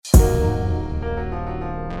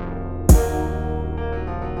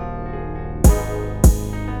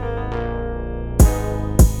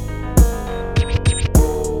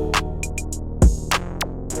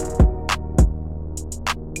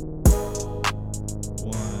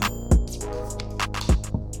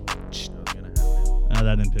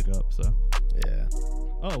that didn't pick up. So Yeah.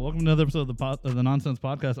 oh, welcome to another episode of the Nonsense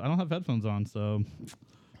Podcast. I don't have headphones on, so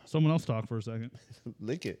someone else talk for a second.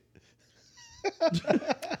 Lick it.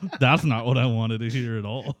 That's not what I wanted to hear at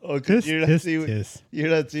all. Oh, Tis, you're not tis, seeing tis. you're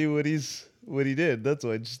not seeing what he did. That's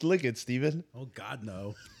why. Just lick it, Steven. Oh God,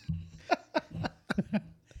 no!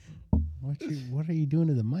 What are you doing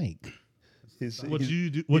to the mic? What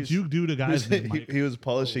you do to guys? He was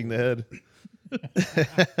polishing the head.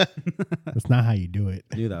 That's not how you do it.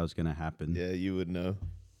 I knew that was gonna happen. Yeah, you would know.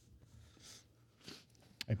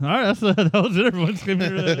 All right, that was it. Everyone just came here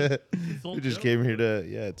to We just came here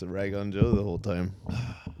to rag on Joe the whole time.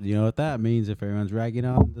 You know what that means if everyone's ragging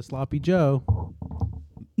on the sloppy Joe?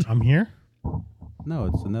 I'm here. No,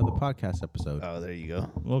 it's another podcast episode. Oh, there you go.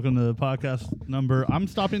 Welcome to the podcast number. I'm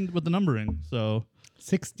stopping with the numbering, so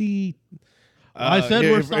 60. I said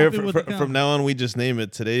we're stopping with the count. From now on, we just name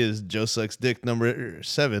it. Today is Joe Sucks Dick number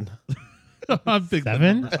 7. I think the 7?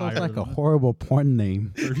 number's Sounds higher like a than horrible porn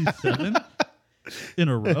name. 37 in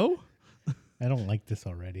a row. I don't like this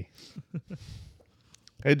already.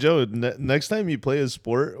 Hey, Joe, next time you play a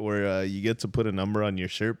sport where you get to put a number on your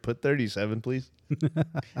shirt, put 37, please.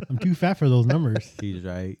 I'm too fat for those numbers. He's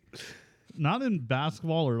right. Not in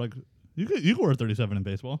basketball or like you could wear 37 in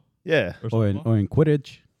baseball Yeah. or Or in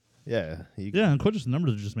Quidditch. Yeah. yeah, and Quidditch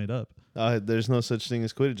numbers are just made up. There's no such thing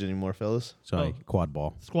as Quidditch anymore, fellas. Sorry, quad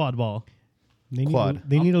ball. Squad ball. They need, Quad.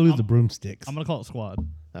 they need to lose the broomsticks. I'm gonna call it squad.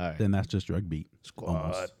 All right. Then that's just rugby.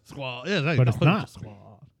 Squad. Almost. Squad. Yeah, there you But go. it's not. Squad.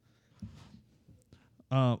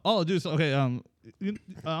 Oh, dude. So, okay. I'm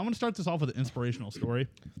gonna start this off with an inspirational story.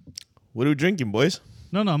 What are we drinking, boys?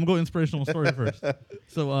 No, I'm gonna go inspirational story first.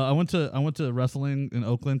 So I went to wrestling in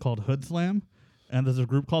Oakland called Hood Slam, and there's a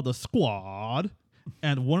group called the Squad,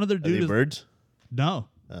 and one of their Are they dudes. birds? No,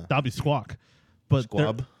 Oh. that'd be Squawk. But they're-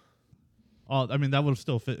 Squab? Oh, I mean that would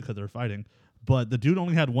still fit because they're fighting. But the dude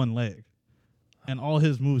only had one leg, and all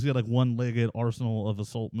his moves he had like one-legged arsenal of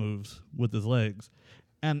assault moves with his legs,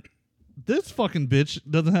 and this fucking bitch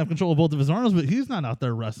doesn't have control of both of his arms, but he's not out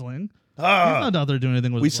there wrestling. He's not out there doing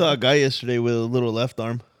anything with. We his saw a leg. guy yesterday with a little left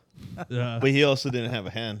arm, Yeah, but he also didn't have a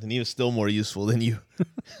hand, and he was still more useful than you.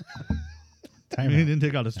 I Time mean, he out. didn't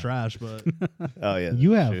take out his trash, but Oh, yeah.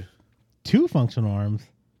 You that's have true. 2 functional arms,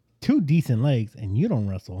 2 decent legs, and you don't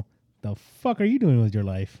wrestle. The fuck are you doing with your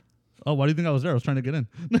life? oh, why do you think I was there? I was trying to get in.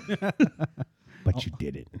 But you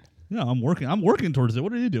did it. Yeah, I'm working towards it.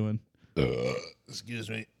 What are you doing? Excuse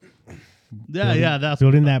me. Yeah, that's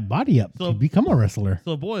Building that body up So- to become a wrestler.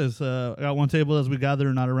 So, boys, I got one table as we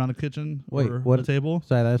gather, not around a kitchen Wait, or what- a table.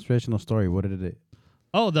 Sorry, that inspirational story. What did it?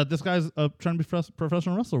 Oh, that this guy's trying to be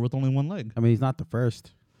professional wrestler with only one leg. I mean, he's not the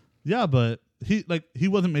first. Yeah, but he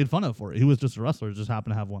wasn't made fun of for it. He was just a wrestler, just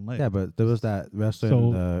happened to have one leg. Yeah, but there was that wrestler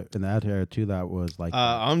in the out here too that was like.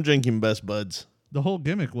 I'm drinking Best Buds. The whole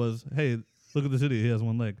gimmick was, hey, look at this idiot, he has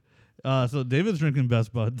one leg. So David's drinking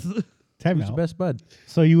Best Buds. Time who's the out. best bud?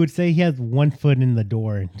 So you would say he has one foot in the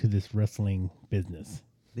door into this wrestling business.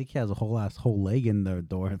 I think he has a whole leg in the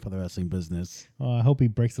door for the wrestling business. Oh, I hope he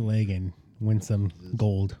breaks a leg and wins some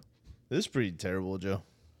gold. This is pretty terrible, Joe.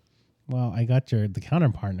 Well, I got the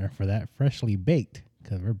counterpartner for that freshly baked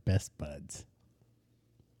because we're best buds.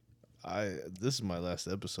 This is my last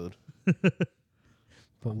episode.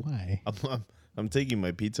 But why? I'm taking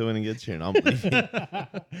my pizza when it gets here, and I'm leaving.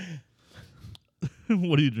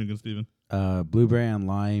 What are you drinking, Steven? Blueberry and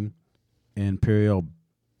lime, Imperial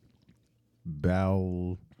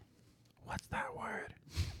Bell. What's that word?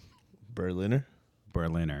 Berliner.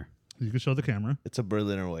 Berliner. You can show the camera. It's a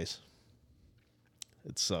Berliner Weiss.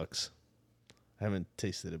 It sucks. I haven't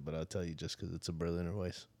tasted it, but I'll tell you just because it's a Berliner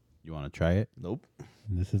Weiss. You want to try it? Nope.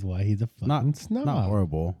 And this is why he's a fucking Not snob. not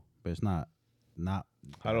horrible, but it's not.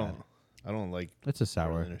 I don't like It's a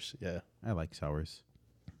sour. Berliners. Yeah. I like sours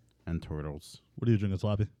and turtles. What are you drinking,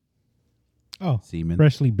 Sloppy? Oh, Semen.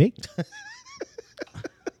 freshly baked.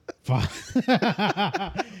 Fuck.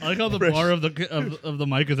 I like how the bar of the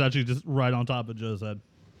mic is actually just right on top of Joe's head.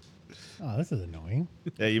 Oh, this is annoying.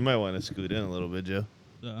 Yeah, you might want to scoot in a little bit, Joe.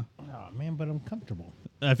 Yeah. Oh man, but I'm comfortable.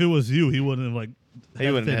 If it was you, he wouldn't have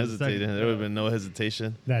He wouldn't hesitated a hesitate. second. There would have been no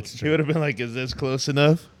hesitation. That's He true. would have been like, "Is this close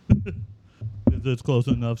enough?" If it's close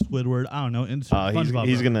enough, Squidward. I don't know. Insert SpongeBob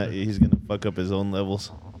He's reference. gonna fuck up his own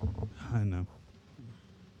levels. I know.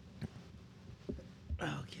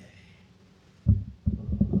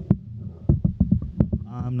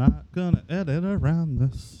 I'm not gonna edit around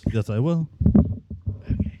this. Yes, I will.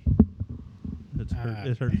 Okay. It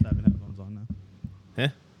hurts having headphones on now. Huh?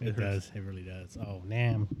 It does. It really does. Oh,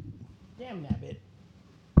 damn. Damn that bit.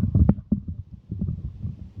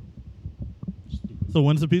 Stupid So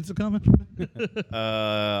when's the pizza coming?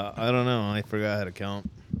 I don't know. I forgot how to count.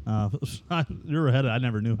 You're ahead. I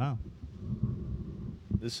never knew how.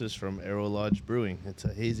 This is from Arrow Lodge Brewing. It's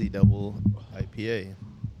a hazy double IPA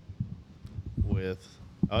with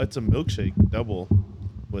it's a milkshake double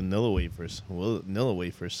with Nilla wafers. Well, Nilla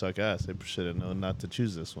wafers suck ass. I should have known not to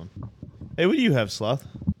choose this one. Hey, what do you have, Sloth?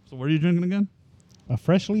 So what are you drinking again? A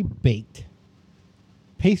freshly baked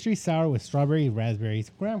pastry sour with strawberry,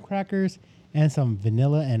 raspberries, graham crackers, and some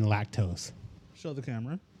vanilla and lactose. Show the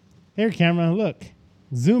camera. Here, camera, look.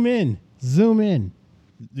 Zoom in. Zoom in.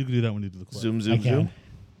 You can do that when you do the clip. Zoom, I zoom, can. zoom.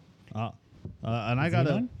 And I Is got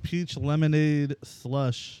it a on? peach lemonade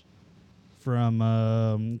slush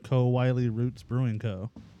from Co. Wiley Roots Brewing Co.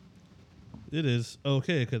 It is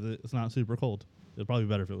okay because it's not super cold. It'd probably be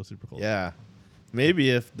better if it was super cold. Yeah. Maybe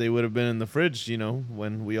if they would have been in the fridge,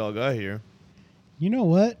 when we all got here. You know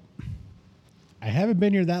what? I haven't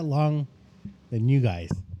been here that long than you guys.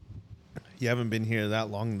 You haven't been here that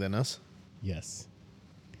long than us. Yes.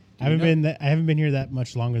 I haven't been here that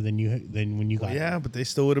much longer than when you got Well, here. yeah, but they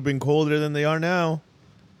still would have been colder than they are now.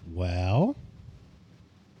 Well,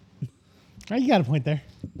 you got a point there.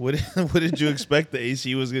 What did you expect? The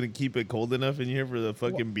AC was going to keep it cold enough in here for the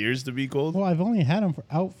fucking beers to be cold? Well, I've only had them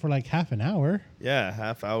out for like half an hour. Yeah,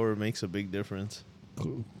 half hour makes a big difference.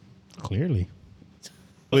 Clearly.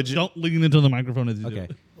 Would you? Don't lean into the microphone as you do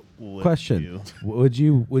Okay. it. Would Question: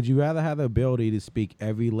 you? Would you rather have the ability to speak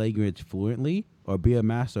every language fluently, or be a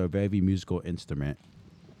master of every musical instrument?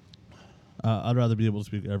 I'd rather be able to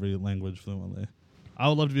speak every language fluently. I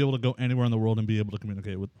would love to be able to go anywhere in the world and be able to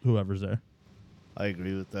communicate with whoever's there. I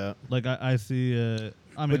agree with that. Like I see.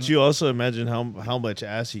 I mean, But you also imagine how much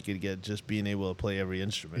ass you could get just being able to play every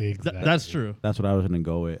instrument. Exactly. that's true. That's what I was gonna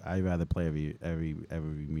go with. I'd rather play every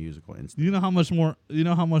musical instrument. You know how much more? You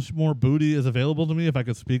know how much more booty is available to me if I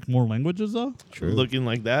could speak more languages, though. True. Looking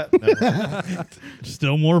like that. No.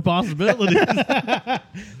 Still more possibilities.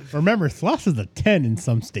 Remember, sloth is a 10 in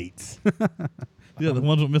some states. Yeah, the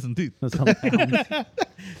ones with missing teeth.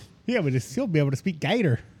 Yeah, but still be able to speak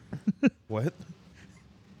gator. What?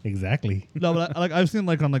 Exactly. No, but I've seen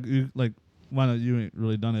like on why not you ain't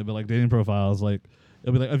really done it, but like dating profiles, like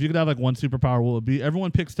it'll be like if you could have like one superpower, what would it be? Everyone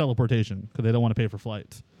picks teleportation because they don't want to pay for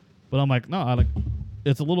flights. But I'm like, no,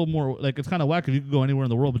 it's a little more like it's kind of whack if you could go anywhere in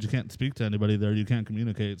the world, but you can't speak to anybody there, you can't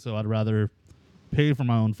communicate. So I'd rather pay for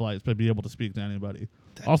my own flights, but be able to speak to anybody.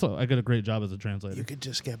 Also, I get a great job as a translator. You could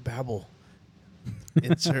just get Babbel.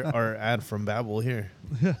 Insert our ad from Babbel here.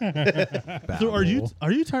 So are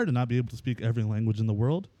you tired of not being able to speak every language in the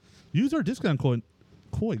world? Use our discount coin.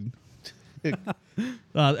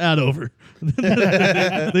 Ad over.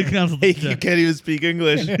 They canceled Hey, the you check. can't even speak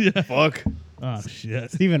English. Fuck. Oh shit.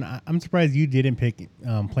 Steven, I'm surprised you didn't pick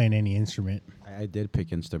playing any instrument. I did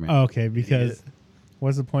pick instrument. Oh, okay, because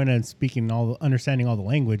what's the point of understanding all the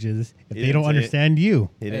languages if He they didn't don't say understand you?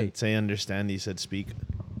 He didn't say understand. He said speak.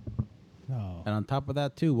 Oh. And on top of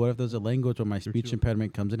that, too, what if there's a language where my speech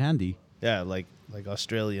impediment comes in handy? Yeah, like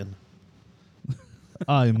Australian.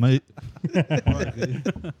 I might.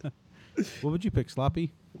 What would you pick,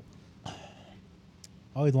 Sloppy?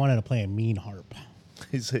 Always wanted to play a mean harp.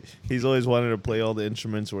 He's always wanted to play all the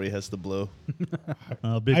instruments where he has to blow.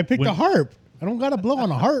 I picked a harp. I don't got to blow on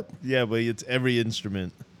a harp. Yeah, but it's every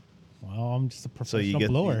instrument. Well, I'm just a So professional you get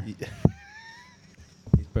blower.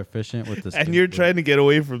 He's proficient with this. and you're trying to get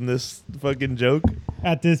away from this fucking joke.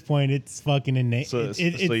 At this point, it's fucking innate. So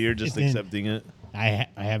you're just accepting it. I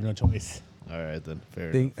have no choice. All right then, fair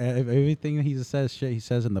enough. Everything he says, shit he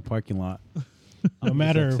says in the parking lot. No He's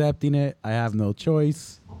matter accepting it. I have no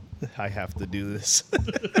choice. I have to do this.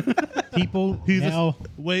 people He's now.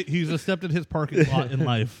 he's accepted his parking lot in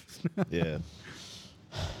life. Yeah.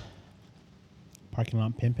 Parking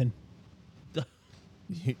lot pimping.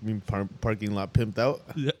 You mean parking lot pimped out?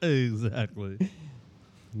 Yeah, exactly.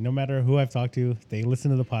 No matter who I've talked to, they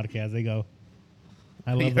listen to the podcast. They go,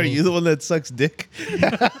 "I love." Are you the one that sucks dick?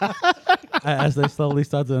 As they slowly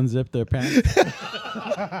start to unzip their pants.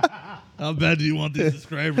 How bad do you want these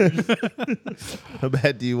subscribers? How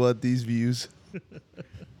bad do you want these views?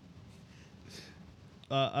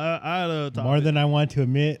 I had a topic. More than I want to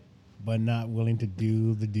admit, but not willing to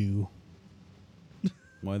do the do.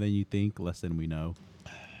 More than you think, less than we know.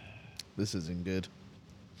 This isn't good.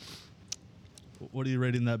 What are you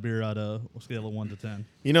rating that beer at a scale of 1 to 10?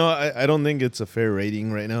 You know, I don't think it's a fair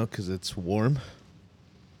rating right now because it's warm.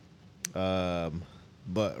 But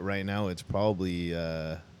right now it's probably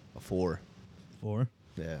a 4. 4.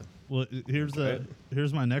 Yeah. Well,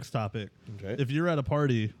 here's my next topic. Okay. If you're at a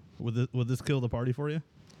party, would this kill the party for you?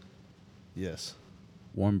 Yes.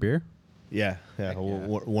 Warm beer? Yeah. Heck yeah.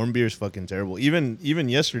 Warm beer is fucking terrible. Even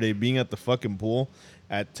yesterday, being at the fucking pool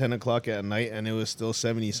at 10 o'clock at night and it was still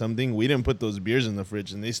 70 something. We didn't put those beers in the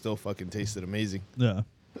fridge and they still fucking tasted amazing. Yeah.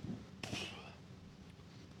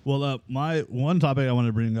 Well, my one topic I wanted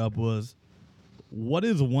to bring up was, what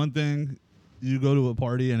is one thing you go to a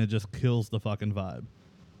party and it just kills the fucking vibe?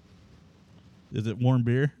 Is it warm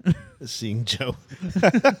beer? Seeing Joe.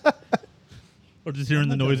 Or just hearing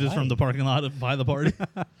the noises from the parking lot by the party?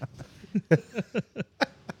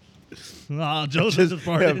 Joe's at this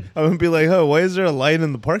party. Yeah, I'm gonna be like, oh, why is there a line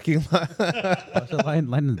in the parking lot? What's a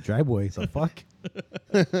line in the driveway? The fuck?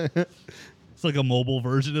 It's like a mobile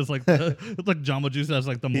version. It's like it's like Jamba Juice has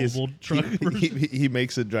like the mobile truck version. He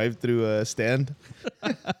makes a drive-through stand.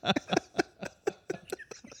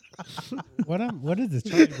 What is this,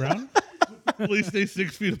 Charlie Brown? Please stay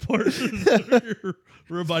 6 feet apart.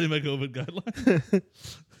 We're abiding by COVID guidelines.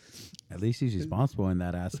 At least he's responsible in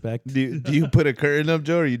that aspect. Do you put a curtain up,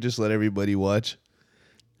 Joe, or you just let everybody watch?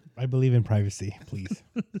 I believe in privacy, please.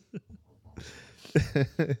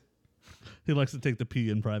 He likes to take the pee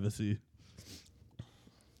in privacy.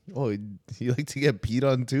 Oh, you like to get peed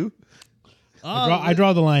on too? I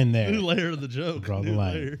draw the line there. New layer of the joke. Draw the New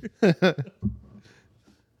line. layer.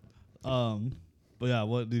 But yeah,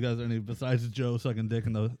 what do you guys any besides Joe sucking dick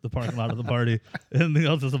in the parking lot of the party? Anything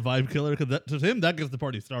else is a vibe killer? Because to him that gets the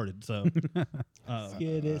party started. So Let's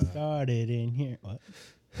get it started in here. What?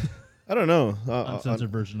 I don't know.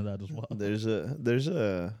 uncensored version of that as well.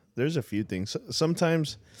 There's a few things.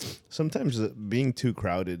 Sometimes being too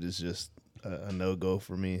crowded is just a no go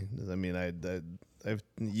for me. I mean, I've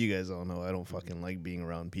you guys all know I don't fucking like being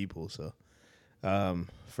around people. So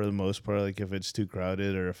for the most part, like if it's too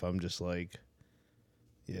crowded or if I'm just like,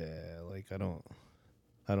 yeah, like I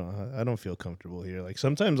don't feel comfortable here. Like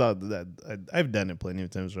sometimes I've done it plenty of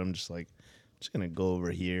times where I'm just like, I'm just gonna go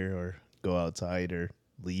over here or go outside or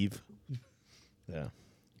leave. Yeah.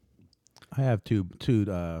 I have two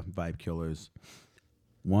vibe killers.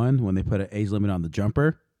 One, when they put an age limit on the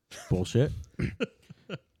jumper, bullshit.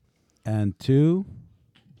 And two,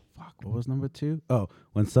 fuck, what was number two? Oh,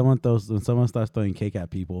 when someone starts throwing cake at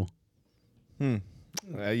people.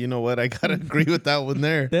 You know what? I gotta agree with that one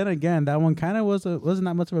there. Then again, that one kind of wasn't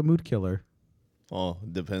that much of a mood killer. Oh,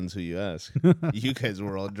 depends who you ask. You guys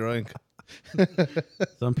were all drunk.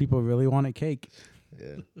 Some people really wanted cake.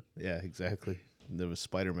 Yeah, exactly. There was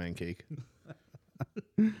Spider-Man cake.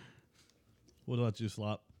 What about you,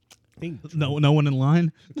 Slop? Think No one in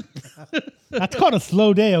line. that's called a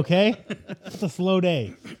slow day, okay? It's a slow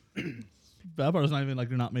day. Bad part is not even like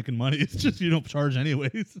you're not making money. It's just you don't charge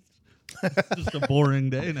anyways. It's just a boring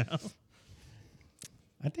day now.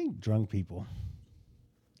 I think drunk people,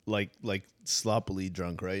 Like sloppily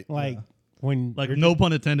drunk, right? like when Like you're no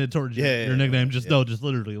pun intended towards Yeah, your yeah, nickname. yeah, just yeah. no, just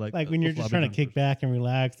literally like when you're just trying to kick back and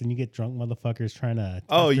relax, and you get drunk motherfuckers trying to.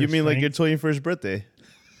 Oh, test you their mean like strength. your 21st birthday?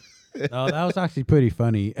 Oh, that was actually pretty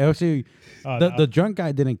funny. Actually, Oh, the drunk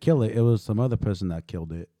guy didn't kill it. It was some other person that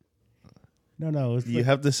killed it. no. It's You like,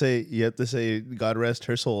 have to say, God rest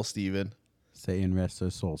her soul, Steven. Satan rest her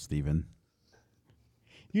soul, Stephen.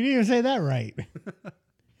 you didn't even say that right.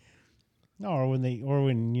 No, or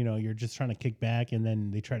when you're just trying to kick back and then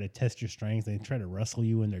they try to test your strength. They try to wrestle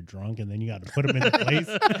you when they're drunk, and then you got to put them into place.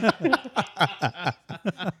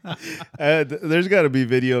 There's got to be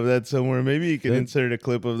video of that somewhere. Maybe you can insert a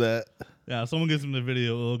clip of that. Yeah, someone gives him the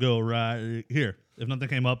video, it'll go right here. If nothing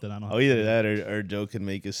came up, then I don't know. Oh, either that or Joe can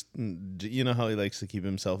make us. You know how he likes to keep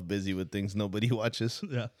himself busy with things nobody watches.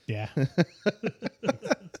 Yeah. Yeah.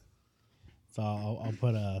 So I'll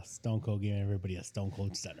put a Stone Cold giving everybody a Stone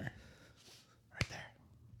Cold Center. Right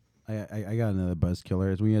there. I got another buzz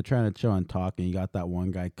killer. Is when you're trying to chill and talk, and you got that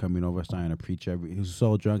one guy coming over starting to preach. He's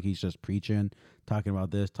so drunk, he's just preaching, talking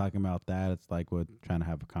about this, talking about that. It's like we're trying to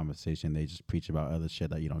have a conversation. They just preach about other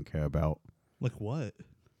shit that you don't care about. Like what?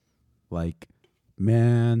 Like,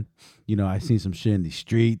 man, I seen some shit in the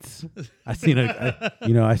streets. I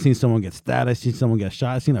seen someone get stabbed. I seen someone get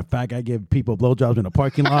shot. I seen a fat guy give people blowjobs in a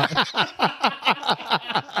parking lot.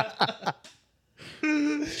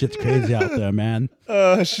 Shit's crazy out there, man.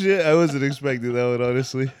 Oh shit! I wasn't expecting that one,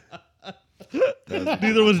 honestly.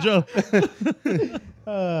 Neither was Joe.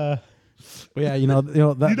 But yeah, that, You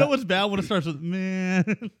know what's bad when it starts with man?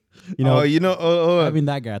 having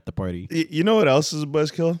that guy at the party. You know what else is a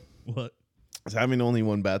buzzkill? What? It's having only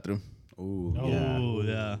one bathroom. Ooh, Oh,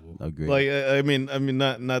 yeah. Agreed. Like I mean,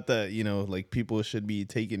 not that like people should be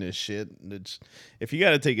taking a shit. If you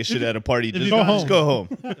got to take a shit at a party, just go home. just go home.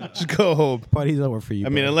 Just go home. Party's over for you. I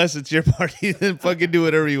mean, bro. unless it's your party, then fucking do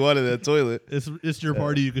whatever you want in that toilet. It's your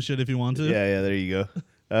party. You can shit if you want to. Yeah, there you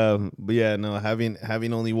go. But yeah, no, having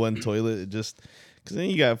only one toilet, it just because then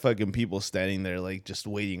you got fucking people standing there like just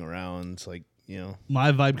waiting around. It's like, you know,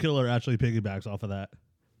 My vibe killer actually piggybacks off of that.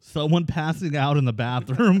 Someone passing out in the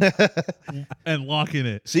bathroom and locking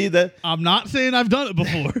it. see that. I'm not saying I've done it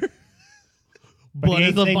before, but he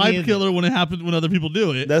it's ain't a saying he vibe isn't. killer when it happens when other people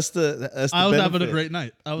do it. That's the I was benefit. having a great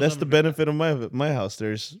night. That's the benefit of my house.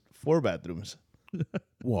 There's 4 bathrooms.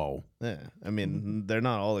 Whoa. Yeah, I mean they're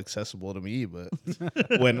not all accessible to me, but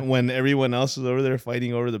when everyone else is over there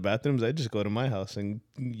fighting over the bathrooms, I just go to my house and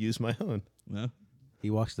use my own. Yeah. He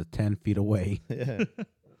walks to 10 feet away. Yeah.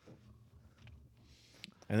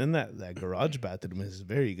 And then that garage bathroom is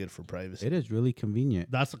very good for privacy. It is really convenient.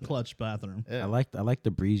 That's a clutch bathroom. Yeah. I like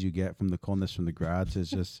the breeze you get from the coldness from the garage. It's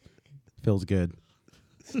just feels good.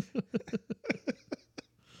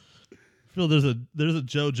 Phil, there's a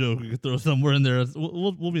Joe joke we could throw somewhere in there.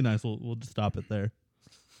 We'll be nice. We'll just stop it there.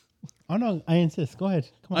 Oh no, I insist. Go ahead.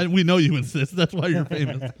 Come on. We know you insist. That's why you're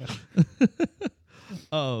famous.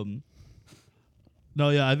 No,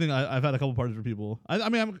 yeah, I think I've had a couple parties where people. I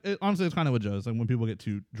mean, honestly, it's kind of what Joe's like when people get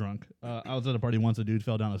too drunk. I was at a party once. A dude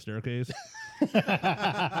fell down a staircase.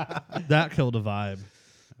 That killed a vibe.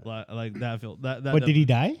 Like that felt that. But did he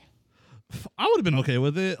die? I would have been okay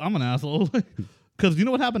with it. I'm an asshole. Because you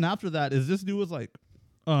know what happened after that is this dude was like,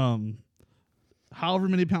 however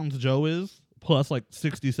many pounds Joe is plus like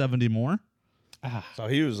 60, 70 more. So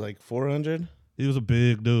he was like 400. He was a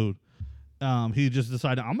big dude. He just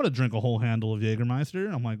decided I'm gonna drink a whole handle of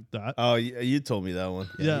Jägermeister. I'm like that. Oh, you told me that one.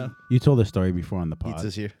 Yeah, You told the story before on the pod.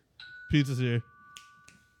 Pizza's here. pizza's here.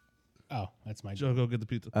 Oh, that's my Joe, joke. go get the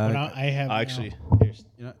pizza. But I have Actually, here's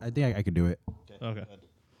You know, I think I could do it. Okay.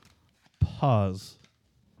 Pause.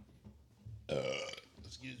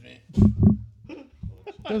 excuse me.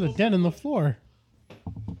 there's a dent in the floor.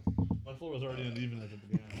 My floor was already uneven at the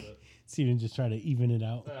beginning, but Steven just tried to even it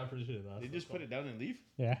out. I appreciate that. They just put it down and leave.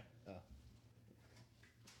 Yeah.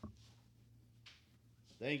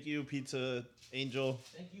 Thank you, Pizza Angel.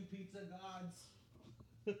 Thank you, pizza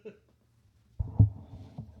gods.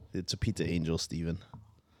 It's a Pizza Angel, Steven.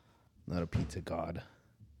 Not a pizza god.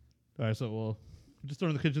 All right, so we'll just throw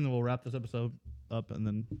it in the kitchen, and we'll wrap this episode up, and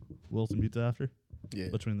then we'll some pizza after Yeah.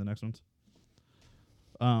 between the next ones.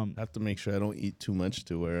 I have to make sure I don't eat too much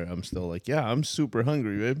to where I'm still like, yeah, I'm super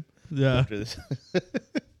hungry, babe. Yeah, After this.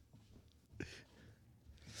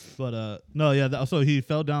 but no, yeah. So he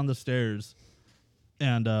fell down the stairs,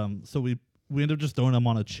 and so we ended up just throwing him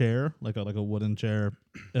on a chair, like a wooden chair,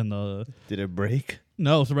 in the. Did it break?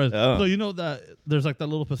 No, surprise. Oh. So you know that there's like that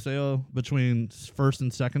little paseo between 1st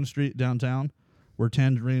and 2nd Street downtown, where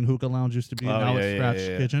Tangerine Hookah Lounge used to be, and now it's Scratch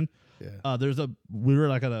Kitchen. Yeah. We were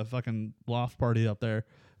like at a fucking loft party up there,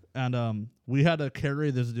 and we had to carry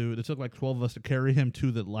this dude. It took like 12 of us to carry him to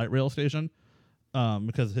the light rail station,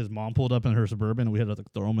 because his mom pulled up in her Suburban, and we had to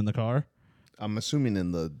like throw him in the car. I'm assuming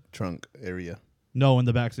in the trunk area. No, in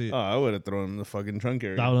the back seat. Oh, I would have thrown him in the fucking trunk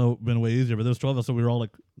area. That would have been way easier. But there was 12 of us, so we were all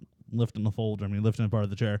like lifting the folder. I mean, lifting part of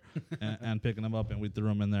the chair and picking him up, and we threw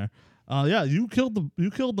him in there. Yeah, you killed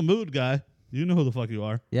the mood, guy. You know who the fuck you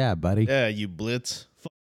are. Yeah, buddy. Yeah, you blitz.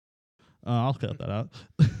 I'll cut that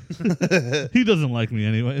out. He doesn't like me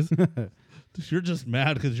anyways. You're just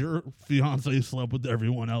mad because your fiance slept with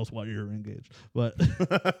everyone else while you're engaged. But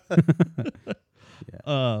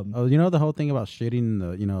Oh, you know the whole thing about shitting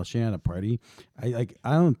at a party. I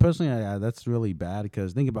don't personally. That's really bad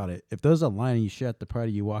because think about it. If there's a line and you shit at the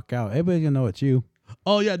party, you walk out. Everybody's gonna know it's you.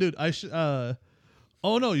 oh yeah, dude. Oh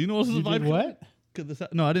no, you know what's You the vibe? did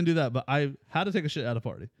what? No, I didn't do that, but I had to take a shit at a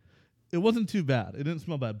party. It wasn't too bad. It didn't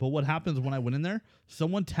smell bad. But what happens when I went in there?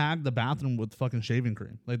 Someone tagged the bathroom with fucking shaving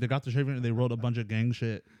cream. Like they got the shaving cream, they wrote a bunch of gang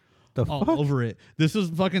shit The all fuck? over it. This is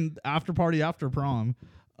fucking after party after prom.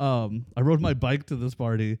 I rode my bike to this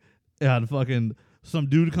party, and fucking some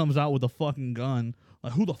dude comes out with a fucking gun.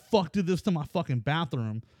 Like, who the fuck did this to my fucking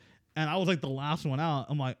bathroom? And I was like the last one out.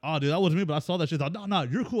 I'm like, oh, dude, that wasn't me. But I saw that shit. I was like, no,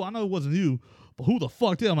 you're cool. I know it wasn't you. But who the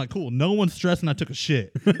fuck did? I'm like, cool. No one's stressing I took a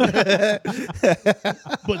shit. But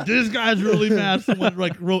this guy's really mad. Someone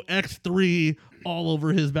like wrote X3 all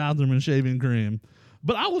over his bathroom and shaving cream.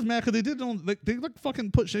 But I was mad because they like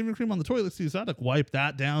fucking put shaving cream on the toilet seat. So I had to wipe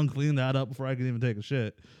that down, clean that up before I could even take a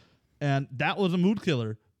shit. And that was a mood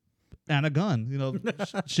killer. And a gun. You know,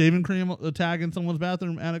 shaving cream tagging someone's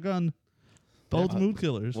bathroom and a gun. Both mood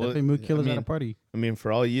killers. Well, Definitely mood killers I mean- at a party. I mean,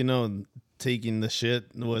 for all you know, taking the shit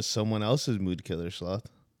was someone else's mood killer, Sloth.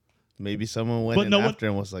 Maybe someone went But in no one- after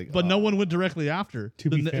and was like, But no "Oh." one went directly after. To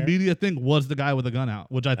the be fair- immediate thing was the guy with the gun out,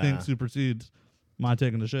 which I think Ah. supersedes my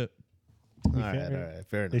taking the shit. To be All fair, right,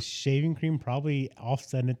 fair the enough. shaving cream probably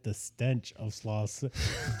offsetted the stench of Slaw's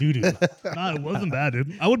doo doo. Nah, it wasn't bad,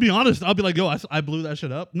 dude. I would be honest. I'll be like, yo, I blew that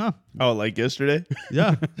shit up. No. Oh, like yesterday?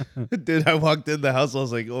 Yeah. Dude, I walked in the house. I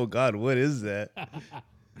was like, oh, God, what is that?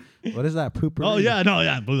 What is that pooper? Oh, yeah. No,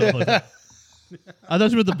 yeah. I blew that place up. I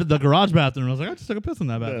thought you meant the garage bathroom. I was like, I just took a piss in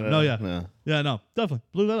that bathroom. No, yeah. No. Yeah, no. Definitely.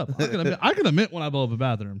 Blew that up. I can admit when I blow up a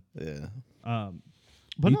bathroom. Yeah.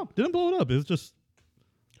 But no, didn't blow it up. It was just,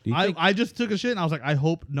 Do you think I just took a shit and I was like, I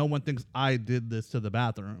hope no one thinks I did this to the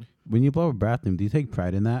bathroom. when you blow a bathroom, do you take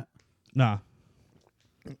pride in that? Nah.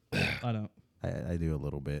 I don't. I do a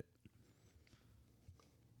little bit.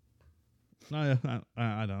 No, yeah,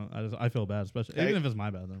 I don't. I feel bad, especially even if it's my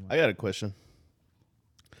bathroom. I got a question.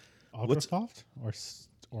 Ultra What's- soft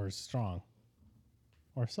or strong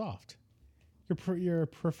or soft? Your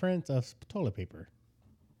preference of toilet paper.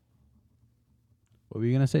 What were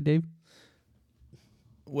you gonna say, Dave?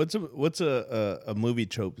 What's a movie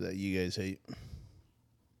trope that you guys hate?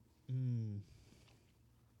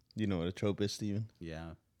 You know what a trope is, Steven?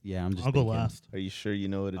 Yeah. I'm just. I'll go thinking. last. Are you sure you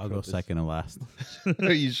know what a I'll trope go second and last. is?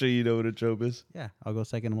 Are you sure you know what a trope is? Yeah, I'll go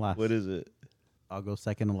second and last. What is it? I'll go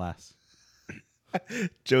second and last.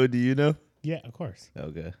 Joe, do you know? Yeah, of course.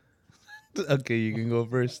 Okay. Okay, you can go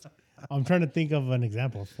first. I'm trying to think of an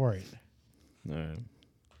example for it. All right.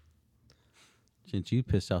 Since you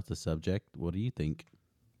pissed off the subject, what do you think?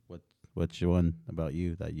 What's one about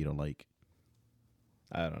you that you don't like?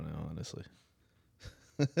 I don't know, honestly.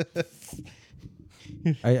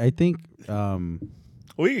 I think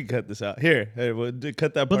We can cut this out. Here, we'll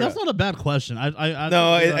cut that But part that's out. not a bad question. I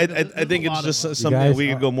think it's just You something guys we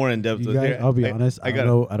could go more in depth you with. guys, Here, I'll be honest. I got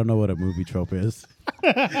don't know what a movie trope is.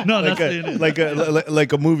 no, like that's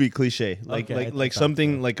like a movie cliche, Okay, I like thought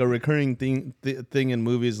something so. like a recurring thing in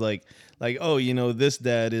movies, like oh, you know, this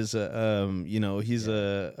dad is you know, he's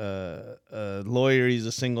a lawyer, he's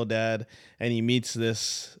a single dad, and he meets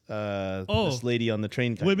this this lady on the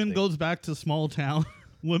train. kind of women thing. goes back to small town.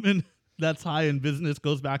 Women that's high in business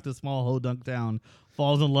goes back to small hodunk town.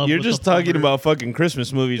 Falls in love. You're with just the talking plumber. about fucking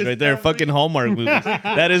Christmas movies It's right there, every- fucking Hallmark movies.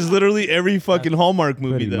 That is literally every fucking Hallmark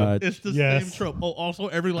movie, Pretty though. much. It's the Yes. same trope. Oh, also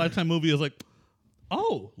every Lifetime movie is like,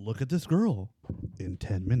 oh, look at this girl. In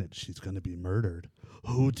 10 minutes, she's gonna be murdered.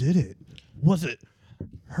 Who did it? Was it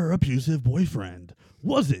her abusive boyfriend?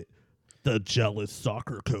 Was it the jealous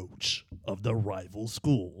soccer coach of the rival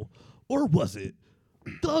school? Or was it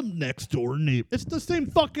the next door neighbor? It's the same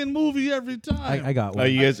fucking movie every time. I got one. Oh,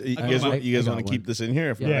 you guys I want got to one. keep this in here?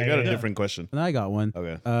 If not, Yeah, I got yeah, a yeah. different question. And I got one.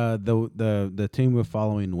 Okay. The team we're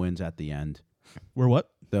following wins at the end. We're what?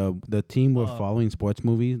 The team we're following sports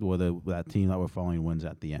movies, or that team that we're following wins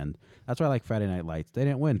at the end. That's why I like Friday Night Lights. They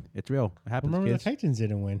didn't win. It's real. It happens, Remember kids. the Titans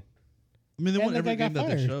didn't win. I mean, they Yeah, won that every guy game got that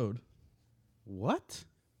they fired. showed. What?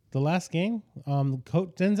 The last game,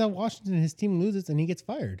 coach Denzel Washington, his team loses and he gets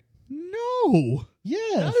fired. No.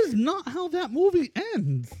 Yes. That is not how that movie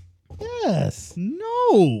ends. Yes.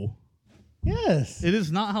 No. Yes. It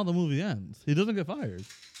is not how the movie ends. He doesn't get fired.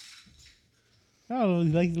 Oh,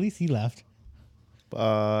 like at least he left.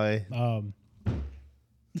 Bye.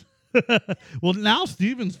 Well, now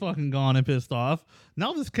Steven's fucking gone and pissed off.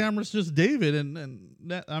 Now this camera's just David, and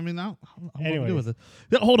that, I mean, I don't know what to do Anyways. with it.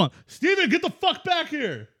 Yeah, hold on. Steven, get the fuck back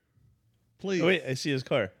here. Please. Oh, wait, I see his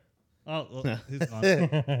car. Oh, well, he's gone.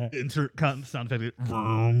 Insert sound effect.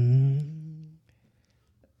 Vroom.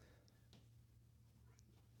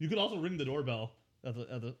 You could also ring the doorbell as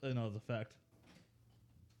a fact.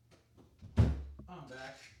 I'm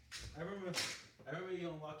back. I remember you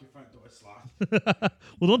unlock your front door slot.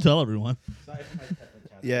 Well, don't tell everyone. Sorry for my pepper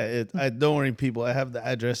cat. Yeah, don't worry, people. I have the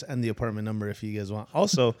address and the apartment number if you guys want.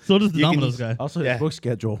 Also, So does the you can Domino's use- guy. Also, Yeah. his book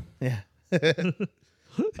schedule. Yeah.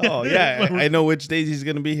 Oh yeah, I know which days he's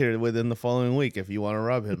gonna be here within the following week. If you want to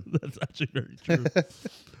rob him, That's actually very true.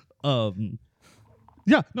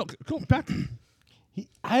 Yeah, no, go back.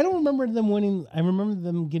 I don't remember them winning. I remember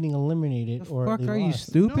them getting eliminated. Or Fuck, they are you lost.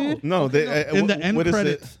 stupid? no. In the end what is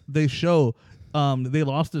credits, they show they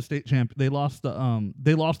lost the state champ. They lost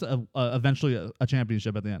eventually a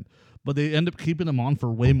championship at the end, but they end up keeping him on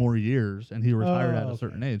for way more years, and he retired at a okay.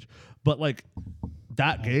 certain age. But like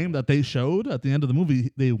that game that they showed at the end of the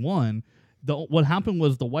movie, they won. What happened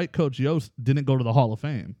was the white coach Yost didn't go to the Hall of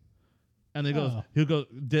Fame. And he goes,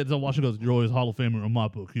 Denzel Washington goes, "You're always a Hall of Famer in my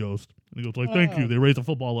book, Yost." And he goes, like, "Thank you." They raise the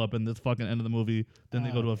football up, and this fucking end of the movie. Then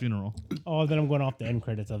they go to a funeral. Oh, then I'm going off the end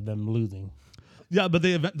credits of them losing. Yeah, but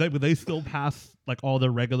they still pass like all their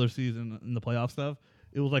regular season and the playoff stuff.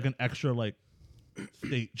 It was like an extra like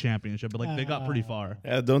state championship, but like they got pretty far.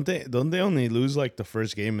 Yeah, don't they only lose like the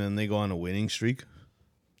first game and then they go on a winning streak?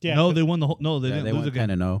 Yeah. No, they won the whole. No, they Yeah, didn't they lose went again.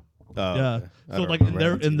 10-0. Oh, Yeah. okay. I So don't like remember. I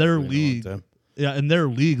haven't in seen their it in a long league, time. yeah, in their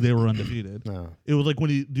league they were undefeated. No. It was like when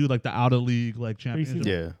you do like the out of league like championship. Preseason?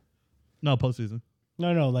 Yeah. No, postseason.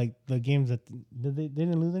 No, like the games that they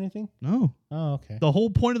didn't lose anything. No. Oh, okay. The whole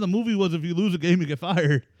point of the movie was if you lose a game, you get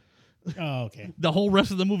fired. Oh, okay. The whole rest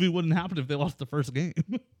of the movie wouldn't happen if they lost the first game.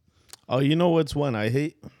 Oh, you know what's one I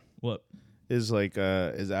hate What? is like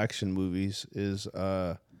is action movies is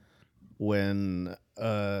when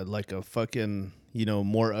like a fucking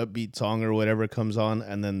more upbeat song or whatever comes on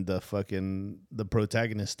and then the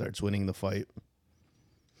protagonist starts winning the fight.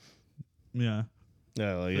 Yeah.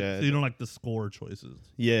 Yeah, like So you don't like the score choices.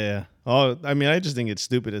 yeah. Oh, I mean, I just think it's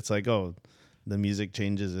stupid. It's like, oh, the music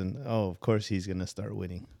changes and of course he's gonna start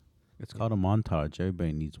winning. It's called a montage.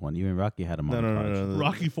 Everybody needs one. Even Rocky had a montage. No.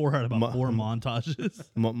 Rocky 4 had about 4 montages.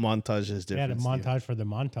 Montage is They had different. a montage for the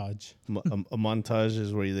montage. A montage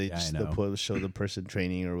is where they Yeah, I just know. show the person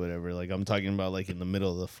training or whatever. Like I'm talking about, like in the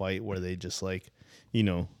middle of the fight where they just like,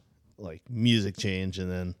 like music change and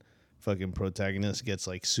then fucking protagonist gets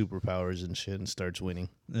like superpowers and shit and starts winning.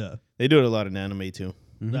 Yeah. They do it a lot in anime too.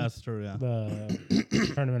 That's true, yeah.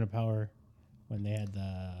 The Tournament of Power when they had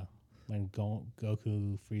when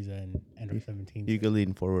Goku, Frieza, and Android 17 You could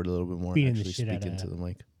lean forward a little bit more. Beating the Actually shit out speak of- into the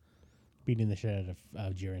mic. beating the shit out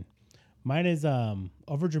of Jiren. Mine is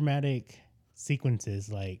over dramatic sequences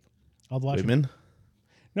like I'll watch Women.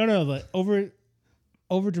 No, like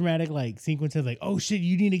over dramatic like sequences like oh shit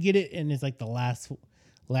you need to get it and it's like the last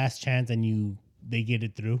chance and they get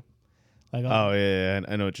it through. Like Oh yeah,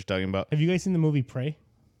 I know what you're talking about. have you guys seen the movie Prey?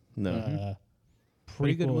 No.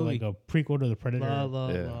 Pretty good Prequel, movie. like a prequel to the Predator.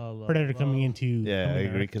 Yeah. Predator coming into Yeah, I coming to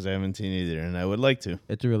agree Earth. because I haven't seen either, and I would like to.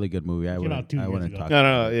 It's a really good movie. I Came out 2 years wouldn't ago. talk.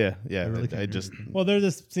 No, yeah. really I can't just Well, there's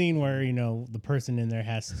this scene where the person in there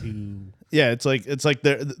has to yeah, it's like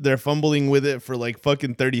they're fumbling with it for like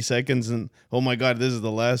fucking 30 seconds, and oh my god, this is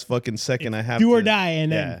the last fucking second I have do to or die,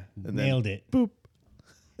 and then yeah, and then- nailed it. Boop.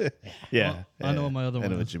 Yeah, Well, I know what my other I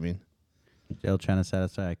one know is. what you mean. Still trying to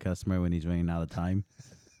satisfy a customer when he's running out of time.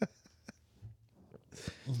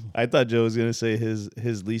 I thought Joe was gonna say his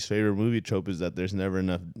least favorite movie trope is that there's never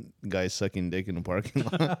enough guys sucking dick in a parking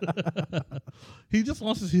lot. He just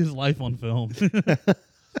wants to see his life on film. Shout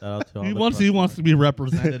out to all he the wants to be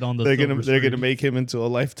represented on the they're silver gonna screen. make him into a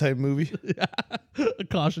Lifetime movie. A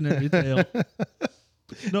cautionary tale.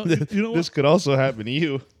 No, you know This what? could also happen to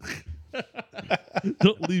you.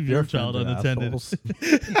 Don't leave your friends child are unattended. assholes.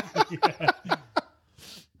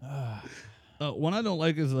 One I don't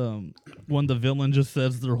like is when the villain just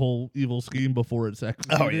says their whole evil scheme before it's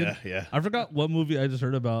executed. Oh yeah. I forgot what movie I just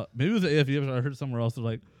heard about. Maybe it was the AFE episode I heard somewhere else.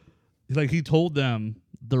 Like he told them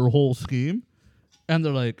their whole scheme, and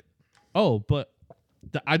they're like, "Oh, but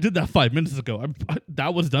I did that 5 minutes ago.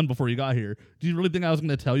 That was done before you got here. Do you really think I was going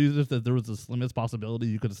to tell you this, that there was the slimmest possibility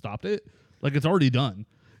you could have stopped it? Like it's already done."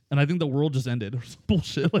 And I think the world just ended or some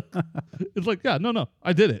bullshit. Like, it's like, yeah, no,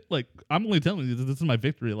 I did it. Like, I'm only telling you this is my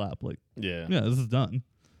victory lap. Like, Yeah. yeah, this is done.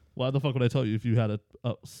 Why the fuck would I tell you if you had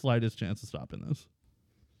a slightest chance of stopping this?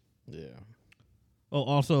 Yeah. Oh,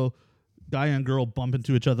 also, guy and girl bump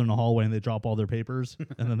into each other in the hallway and they drop all their papers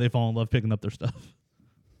and then they fall in love picking up their stuff.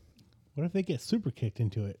 What if they get super kicked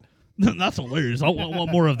into it? That's hilarious. I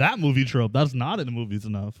want more of that movie trope. That's not in the movies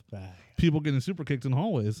enough. Bye. People getting super kicked in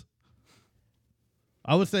hallways.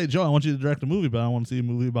 I would say, Joe, I want you to direct a movie, but I want to see a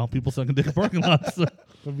movie about people sucking dick in parking lots.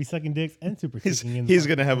 We'll be sucking dicks and super He's kicking in.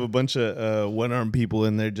 gonna have a bunch of one-armed people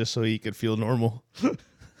in there just so he could feel normal.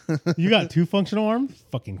 You got 2 functional arms?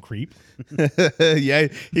 Fucking creep. Yeah,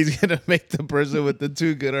 he's gonna make the person with the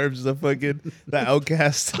 2 good arms the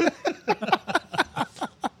outcast.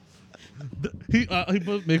 He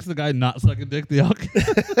makes the guy not sucking dick the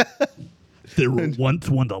outcast. There once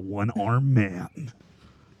was a one-armed man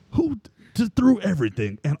who, through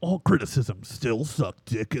everything and all criticism, still sucked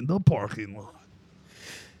dick in the parking lot.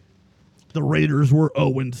 The Raiders were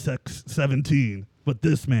 0-17, but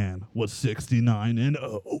this man was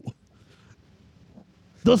 69-0.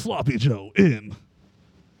 The Sloppy Joe in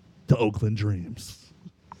the Oakland Dreams.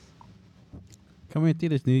 Coming in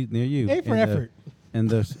theaters near you. A for in the- effort.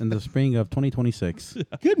 in the spring of 2026.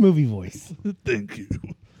 Good movie voice. Thank you.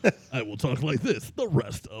 I will talk like this the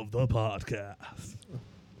rest of the podcast.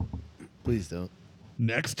 Please don't.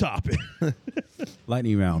 Next topic.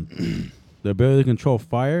 Lightning round. The ability to control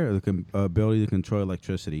fire or the ability to control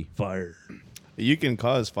electricity. Fire. You can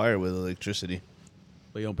cause fire with electricity.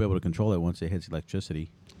 But you won't be able to control it once it hits electricity.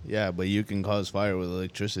 Yeah, but you can cause fire with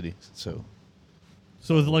electricity. So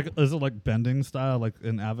So is it like bending style, like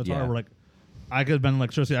in Avatar, Yeah. where like I could bend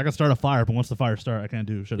electricity. I could start a fire, but once the fire starts, I can't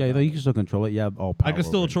do shit. Yeah, about you it. can still control it. You have all power. I can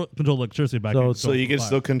still over it. control electricity, but I So- can't So you control can the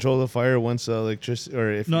still fire. control the fire once the electricity,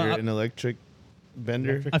 or if No, you're I- an electric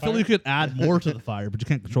vendor. Electric I feel fire? you could add more to the fire, but you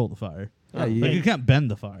can't control the fire. Yeah, Like you can't bend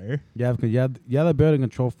the fire. you have the ability to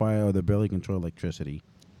control fire or the ability to control electricity.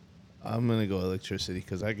 I'm gonna go electricity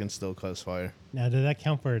because I can still cause fire. Now, does that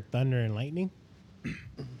count for thunder and lightning?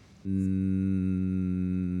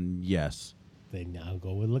 Yes. Then I'll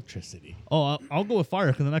go with electricity. Oh, I'll go with fire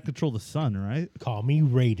because then I control the sun, right? Call me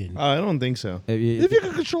Raiden. I don't think so. If you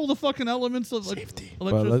can control the fucking elements of like Safety. but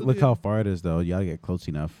electricity, look how far it is, though. You gotta get close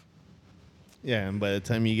enough. Yeah, and by the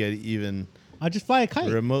time you get even I'll just fly a kite.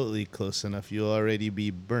 remotely close enough, you'll already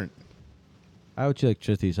be burnt. I would choose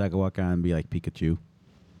electricity so I could walk out and be like Pikachu.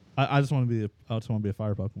 I just want to be a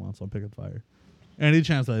fire Pokemon, so I'm picking fire. Any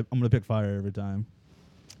chance I'm gonna pick fire every time.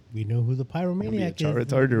 We know who the You'll be a pyromaniac is.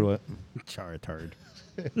 Charizard or what? Charizard.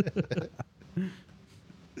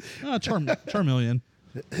 Charmeleon.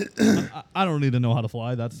 I don't need to know how to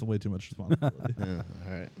fly. That's way too much responsibility. Yeah,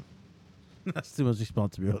 all right. That's too much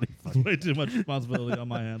responsibility. Way too much responsibility on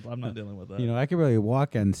my hands. I'm not dealing with that. You know, I could really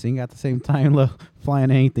walk and sing at the same time, flying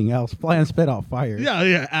anything else. Fly and spit out fire.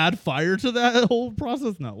 Yeah. Add fire to that whole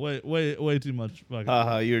process. No, way too much. Fucking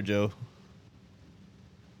Haha, you're Joe.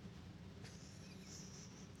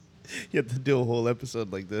 You have to do a whole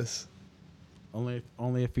episode like this. Only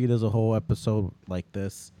if he does a whole episode like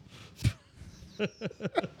this.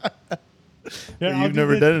 Yeah, I'll You've do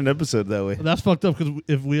never the- done an episode that way. That's fucked up because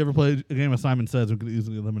if we ever play a game of Simon Says, we could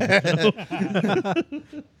easily eliminate Joe.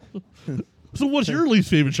 So what's your least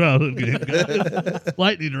favorite childhood game, guys?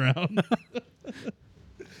 Lightning round.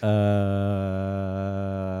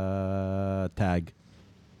 Tag.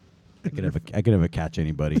 I could never catch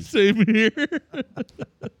anybody. Same here.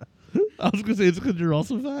 I was gonna say it's because you're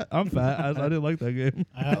also fat. I'm fat. I didn't like that game.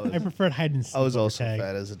 I preferred hide and seek. I was over also tag.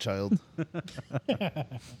 fat as a child.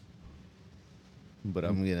 But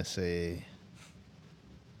I'm going to say...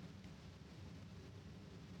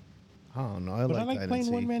 I don't know. I But I like like hide and playing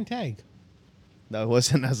seek. one man tag. That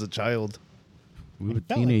wasn't as a child. We were Felt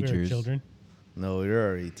like we were teenagers. children. No, we were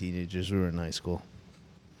already teenagers. We were in high school.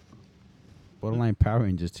 Borderline Power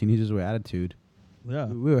Rangers. Teenagers with attitude. Yeah,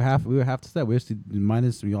 We were half the step.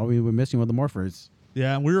 We all we were missing were the morphers.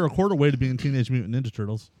 yeah. And we were a quarter way to being Teenage Mutant Ninja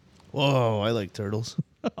Turtles. Whoa, I like turtles.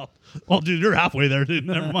 Oh, dude, you're halfway there, dude.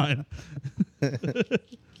 Never mind.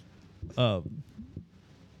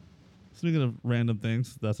 Speaking of random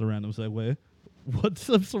things, that's a random segue. What's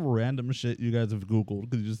some random shit you guys have Googled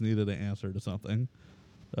because you just needed an answer to something?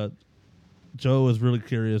 Joe was really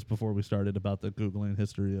curious before we started about the Googling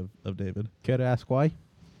history of David. Care to ask why?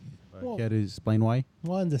 Well- Care to explain why?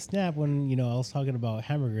 Well, in the snap, when I was talking about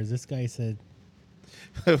hamburgers, this guy said,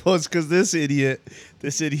 Well, it's because this idiot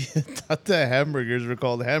thought that hamburgers were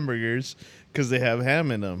called hamburgers because they have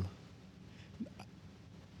ham in them.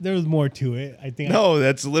 there was more to it. I think. No,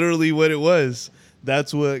 that's literally what it was.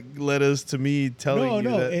 That's what led us to me telling you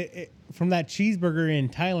that. It, from that cheeseburger in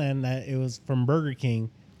Thailand, that it was from Burger King.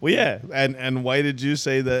 Well, yeah, and why did you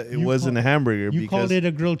say that it You wasn't a hamburger? You called it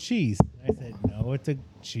a grilled cheese. I said, no, it's a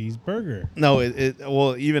cheeseburger. No,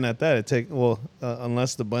 well, even at that,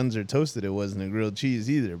 unless the buns are toasted, it wasn't a grilled cheese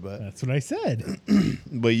either. But That's what I said.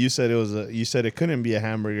 you said you said it couldn't be a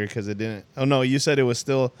hamburger because it didn't. Oh no, you said it was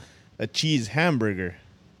still a cheese hamburger.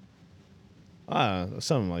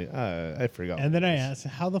 Something like I forgot. And then I asked,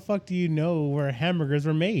 how the fuck do you know where hamburgers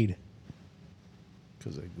were made?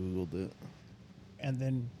 because I googled it And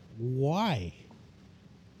then why?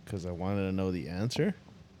 because I wanted to know the answer.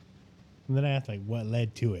 And then I asked, like, what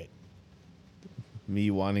led to it? Me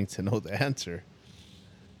wanting to know the answer.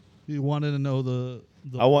 You wanted to know the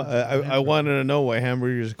I wanted to know why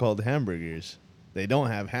hamburgers are called hamburgers. They don't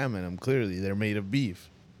have ham in them. Clearly, they're made of beef.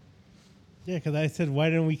 Yeah, because I said, why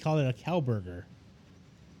didn't we call it a cow burger?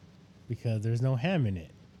 Because there's no ham in it.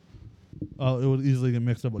 Oh, it would easily get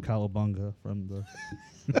mixed up with Cowabunga from the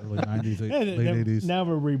early 90s, late 80s. Now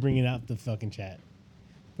we're re-bringing out the fucking chat.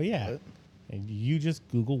 But yeah, What? and you just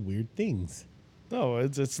Google weird things. No,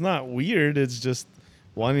 it's not weird. It's just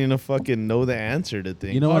wanting to fucking know the answer to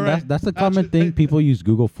things. You know All what? right. That's a common Actually, thing people use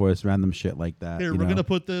Google for is random shit like that. Here, you we're know? going to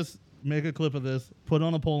put this, make a clip of this, put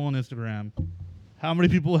on a poll on Instagram. How many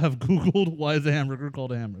people have Googled why is a hamburger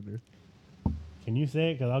called a hamburger? Can you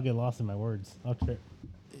say it? Because I'll get lost in my words. I'll trip.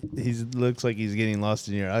 He looks like he's getting lost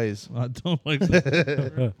in your eyes. I don't like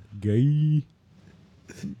that. Gay.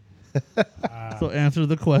 So answer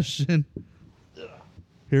the question.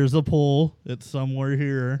 Here's a poll. It's somewhere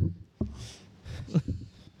here.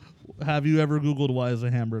 Have you ever Googled why is a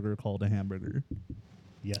hamburger called a hamburger?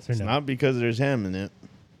 Yes or It's no? not because there's ham in it.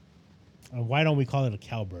 Why don't we call it a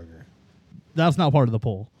cow burger? That's not part of the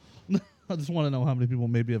poll. I just want to know how many people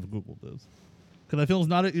maybe have Googled this. Because I feel it's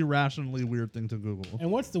not an irrationally weird thing to Google.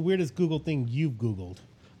 And what's the weirdest Google thing you've Googled?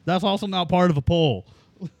 That's also not part of a poll.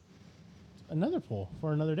 Another poll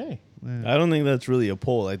for another day. I don't think that's really a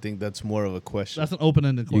poll. I think that's more of a question. That's an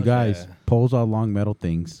open-ended question. You guys, Yeah. polls are long metal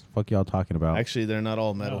things. Fuck y'all talking about. Actually, they're not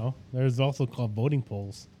all metal. No, there's also called voting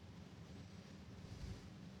polls.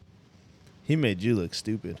 He made you look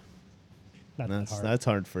stupid. Not that That's hard. that's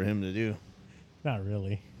hard for him to do. Not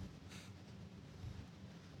really.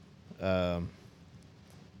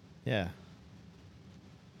 Yeah.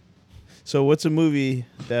 So what's a movie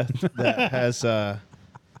that has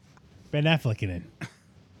Ben Affleck in it.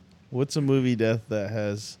 what's a movie death that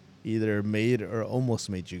has either made or almost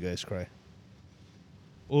made you guys cry?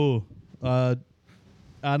 Oh,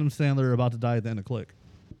 Adam Sandler about to die at the end of Click.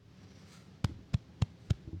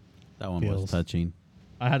 That one Feels. was touching.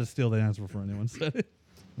 I had to steal the answer before anyone said it.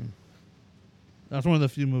 That's one of the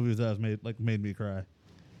few movies that has made me cry.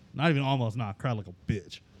 Not even almost, not cry like a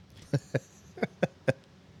bitch.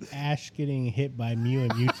 Ash getting hit by Mew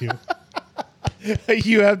and Mewtwo.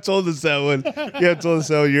 You have told us that one. You have told us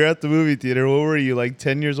that one. You're at the movie theater. What were you, like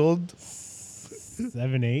 10 years old?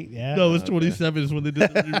 7, 8, yeah. No, it was 27 is when they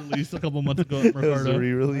did the re-release a couple months ago at It was a Ricardo. Right in the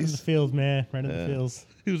re-release. fields, man. Right in the fields.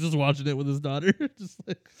 He was just watching it with his daughter. Just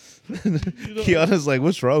like, you know, Kiana's like,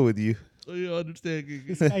 what's wrong with you? so you understand.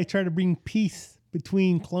 This guy tried to bring peace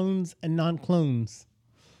between clones and non-clones.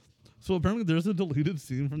 So apparently there's a deleted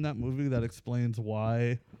scene from that movie that explains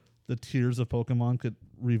why the tears of Pokemon could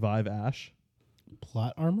revive Ash.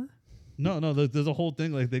 Plot armor? No, there's a whole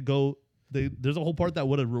thing there's a whole part that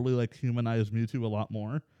would have really like humanized Mewtwo a lot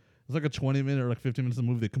more. It's like a 20-minute or like 15 minutes of the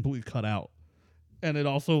movie they completely cut out. And it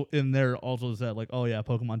also in there also said like, oh yeah,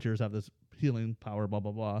 Pokemon tears have this healing power, blah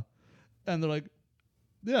blah blah. And they're like,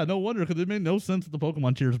 yeah, no wonder, because it made no sense that the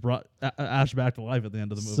Pokemon tears brought Ash back to life at the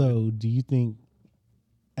end of the movie. So, do you think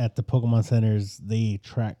at the Pokemon centers they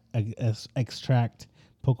extract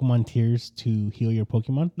Pokemon tears to heal your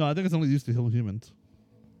Pokemon? No, I think it's only used to heal humans.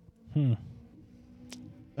 Hmm.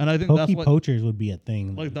 And I think Pokey that's why, poachers would be a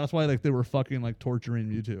thing. like that's why like they were fucking like torturing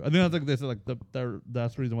Mewtwo. I think that's like they said like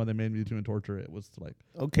that's the reason why they made Mewtwo and torture it was to, like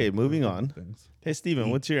Okay, moving on. things. Hey, Steven,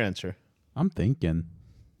 what's your answer? I'm thinking.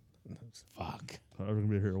 Fuck. We're gonna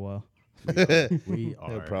be here a while. We Yeah,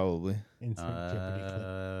 are. probably. Insert Jeopardy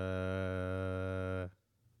clip.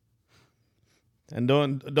 And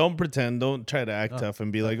don't pretend. Don't try to act tough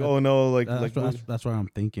and be like, oh no, That's what I'm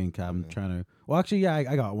thinking. 'Cause I'm trying to. Well, actually, yeah,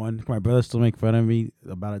 I got one. My brother still make fun of me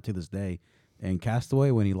about it to this day. And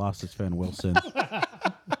Castaway, when he lost his friend Wilson,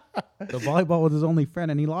 the volleyball was his only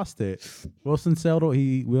friend, and he lost it. Wilson sailed.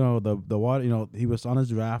 The water. He was on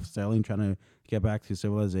his raft sailing, trying to get back to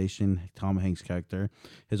civilization. Tom Hanks' character.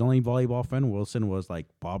 His only volleyball friend Wilson was like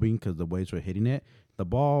bobbing because the waves were hitting it. The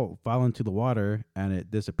ball fell into the water and it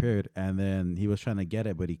disappeared. And then he was trying to get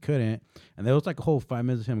it, but he couldn't. And there was like a whole 5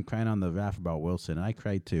 minutes of him crying on the raft about Wilson. And I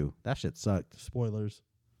cried too. That shit sucked. Spoilers.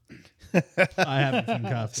 I haven't seen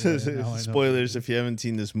Castaway. Now I know. Spoilers if you haven't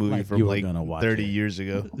seen this movie Like from you were like gonna watch 30 it. years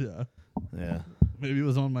ago. Yeah. Yeah. Maybe it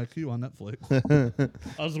was on my queue on Netflix.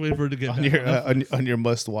 I was waiting for it to get On back your Netflix. on your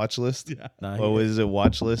must watch list. Yeah. Nah, What was it?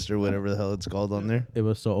 Watch list or whatever the hell it's called on there. It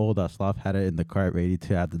was so old that Sloth had it in the cart ready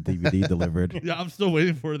to have the DVD delivered. Yeah, I'm still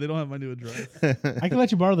waiting for it. They don't have my new address. I can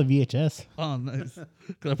let you borrow the VHS. Oh, nice.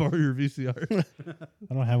 Can I borrow your VCR?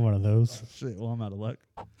 I don't have one of those. Shit, well, I'm out of luck.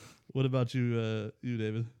 What about you,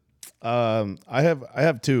 David? I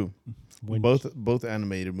have two, When- both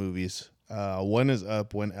animated movies. One is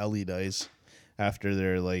Up when Ellie dies after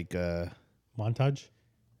they're like Montage?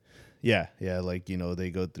 yeah, like they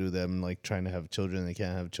go through them like trying to have children, they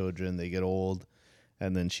can't have children, they get old,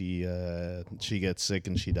 and then she gets sick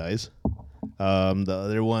and she dies. The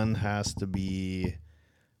other one has to be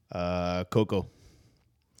Coco.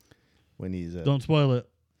 When he's Don't spoil it.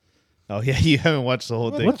 oh yeah, you haven't watched the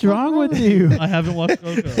whole thing. What's wrong with you? I haven't watched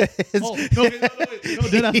Coco. Oh, no, wait.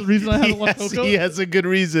 No, that's the reason I haven't watched Coco. He has a good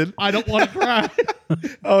reason. I don't want to cry.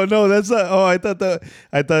 Oh no, that's not. Oh, I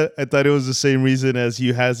thought it was the same reason as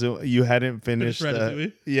you hadn't finished.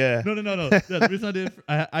 Ratatouille? Yeah. No. Yeah, the reason I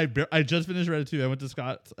did, I just finished Ratatouille. I went to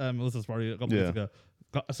Scott's Melissa's party a couple weeks ago.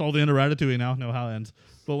 Saw the end of Ratatouille now, know how it ends.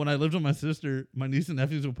 But when I lived with my sister, my niece and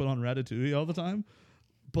nephews would put on Ratatouille all the time.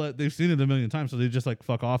 But they've seen it a million times, so they just like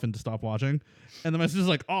fuck off and just stop watching. And then my sister's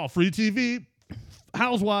like, "Oh, free TV,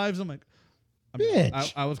 Housewives." I'm like,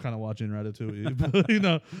 Bitch. I was kind of watching Ratatouille,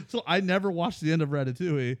 but, so I never watched the end of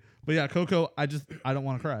Ratatouille. But yeah, Coco, I don't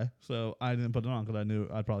want to cry, so I didn't put it on because I knew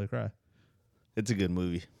I'd probably cry. It's a good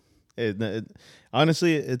movie.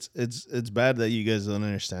 Honestly, it's bad that you guys don't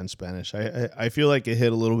understand Spanish. I feel like it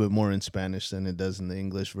hit a little bit more in Spanish than it does in the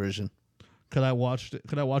English version. Could I watch it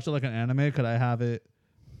like an anime? Could I have it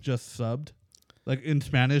just subbed, like in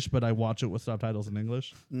Spanish, but I watch it with subtitles in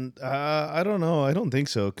English? I don't know. I don't think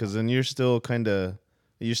so, because then you're still kind of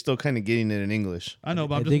getting it in English. I know,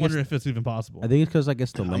 but I'm I just think wondering if it's even possible. I think it's because I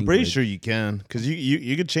guess the language. I'm pretty sure you can, because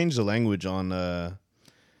you could change the language on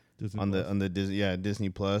Disney on Plus. the Disney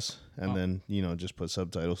Plus, and then just put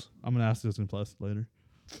subtitles. I'm gonna ask Disney Plus later.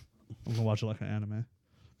 I'm gonna watch it like an anime.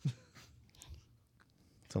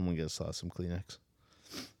 Someone get us some Kleenex.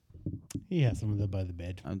 He has some of them by the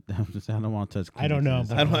bed. I don't want to touch. I don't know. Kleenexes.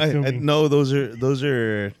 But I I'm don't. assuming- No, those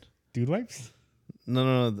are. Dude wipes?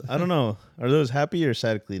 No. I don't know. Are those happy or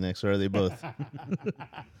sad Kleenex, or are they both?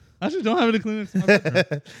 I actually don't have any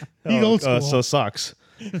Kleenex. He old school. So socks.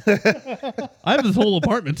 I have this whole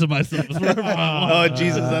apartment to myself. It's wherever I want. Oh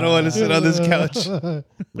Jesus! I don't want to sit on this couch.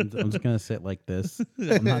 I'm just gonna sit like this.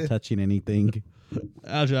 I'm not touching anything.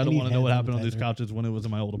 Actually, I don't need want to know what hand happened on these sanitizer. couches when it was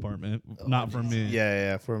in my old apartment. Not for me.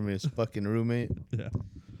 Yeah. For me, it's fucking roommate. Yeah.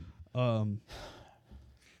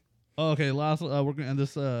 Okay. Last, we're gonna end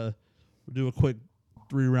this. Do a quick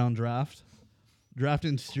 3-round draft.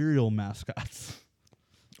 Drafting cereal mascots.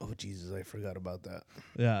 Oh Jesus! I forgot about that.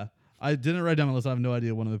 Yeah, I didn't write down a list. I have no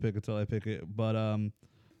idea what I'm gonna pick until I pick it. But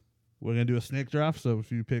we're gonna do a snake draft. So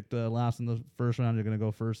if you picked last in the first round, you're gonna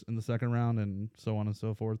go first in the second round, and so on and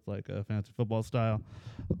so forth, like fantasy football style.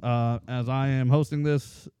 As I am hosting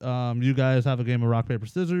this, you guys have a game of rock paper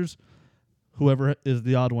scissors. Whoever is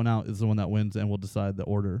the odd one out is the one that wins, and we'll decide the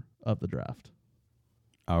order of the draft.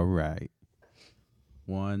 All right.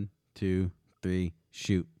 1, 2, 3,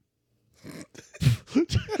 shoot.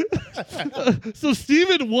 So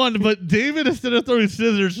Steven won, but David, instead of throwing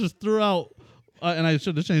scissors, just threw out. And I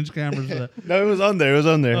should have changed cameras for that. No, it was on there. It was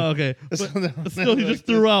on there. Oh, okay, It's but on there. still, he just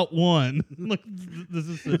threw out one. Like this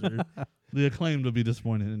is scissors. The acclaimed will be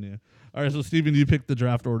disappointed in you. All right, so Steven, you picked the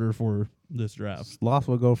draft order for this draft. Sloth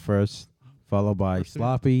will go first, followed by First,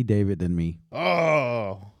 Sloppy, David, then me.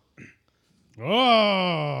 Oh.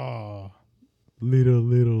 Oh. Little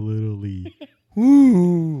Lee.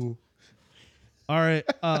 Woo. All right.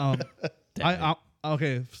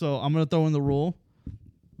 Okay. So I'm gonna throw in the rule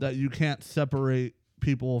that you can't separate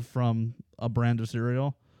people from a brand of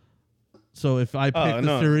cereal. So if I pick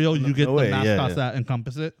the cereal, you get no the way. Yeah, mascots yeah. that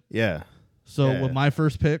encompass it. Yeah. So Yeah. with my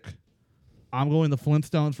first pick, I'm going the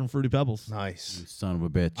Flintstones from Fruity Pebbles. Nice. You son of a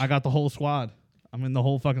bitch. I got the whole squad. I'm in the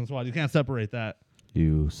whole fucking squad. You can't separate that.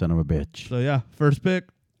 You son of a bitch. So yeah, first pick,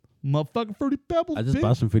 motherfucking Fruity Pebbles. I just bitch.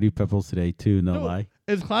 bought some Fruity Pebbles today too, no lie.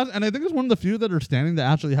 It's class, and I think it's one of the few that are standing that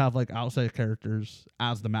actually have like outside characters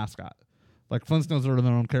as the mascot. Like Flintstones are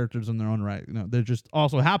their own characters in their own right. You know, they just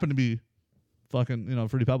also happen to be fucking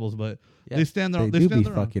Fruity Pebbles, but they stand their They own. They do stand be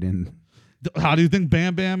their own. fucking in. How do you think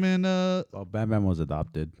Bam Bam and Well, Bam Bam was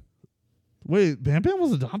adopted. wait, Bam Bam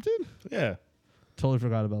was adopted? Yeah. Totally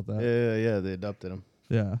forgot about that. Yeah. They adopted him.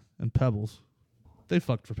 Yeah, and Pebbles, they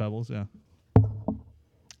fucked for Pebbles. Yeah.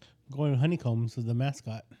 Going with Honeycombs was the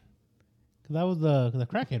mascot. 'Cause that was the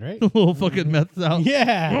crackhead, right? Little fucking meth out.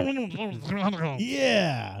 Yeah.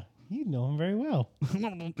 Yeah. You know him very well.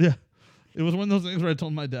 Yeah. It was one of those things where I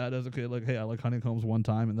told my dad as a kid, like, hey, I like honeycombs one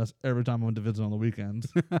time, and that's every time I went to visit on the weekends.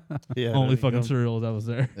 Yeah. Only there you fucking go. cereal that was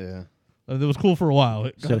there. Yeah. It was cool for a while.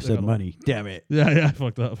 It Should have got- said got- money. Damn it. Yeah, I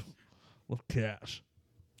fucked up. With cash.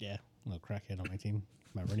 Yeah. A little crackhead on my team.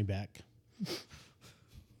 My running back.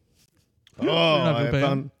 Oh, not gonna I pay him?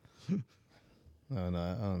 found. No,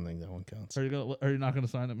 I don't think that one counts. Are you not gonna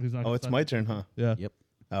sign him? He's not. Oh, gonna it's sign my him? turn, huh? Yeah. Yep.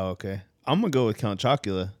 Oh, okay. I'm gonna go with Count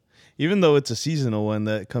Chocula, even though it's a seasonal one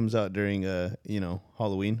that comes out during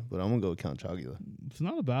Halloween. But I'm gonna go with Count Chocula. It's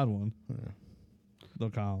not a bad one. The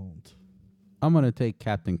count. I'm gonna take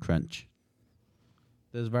Captain Crunch.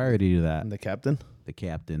 There's variety to that. And the captain. The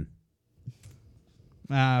captain.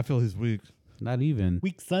 I feel he's weak. Not even.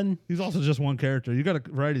 Weak son. He's also just one character. You got a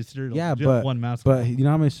variety of cereals. Yeah, You have but one mascot. But you know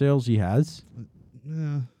how many sales he has? Yeah.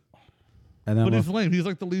 And then But I'm he's lame. He's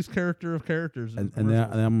like the least character of characters. in and then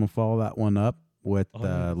commercials. I'm gonna follow that one up with Oh,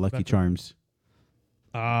 yeah, Lucky Leprechaun. Charms.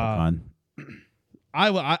 On.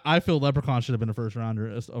 I feel Leprechaun should have been a first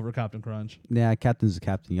rounder over Captain Crunch. Yeah, captain's a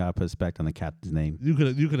captain. You gotta put respect on the captain's name. You could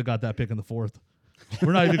have got that pick in the fourth.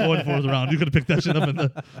 We're not even going fourth round. You could have picked that shit up in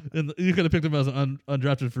the you could have picked him as an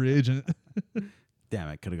undrafted free agent. Damn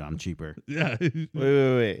it, could have gone cheaper. Yeah.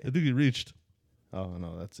 Wait. I think he reached. Oh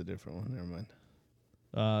no, that's a different one. Never mind.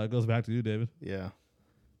 It goes back to you, David. Yeah.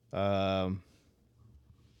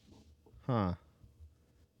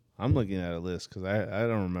 I'm looking at a list because I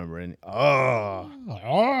don't remember any. Oh,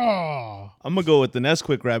 Oh. I'm gonna go with the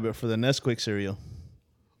Nesquik rabbit for the Nesquik cereal.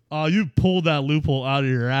 Oh, you pulled that loophole out of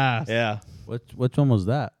your ass. Yeah, Which one was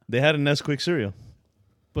that? they had a Nesquik cereal.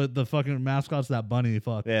 But the fucking mascot's that bunny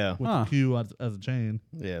fuck. Yeah, With Huh. the Q as a chain.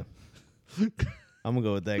 yeah. I'm gonna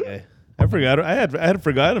go with that guy. I forgot. I had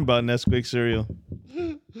forgotten about Nesquik cereal.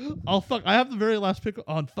 Oh fuck! I have the very last pick.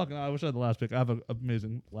 Oh fucking! I wish I had the last pick. I have an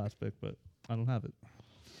amazing last pick, but I don't have it.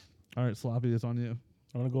 All right, Sloppy, it's on you.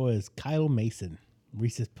 I'm gonna go as Kyle Mason,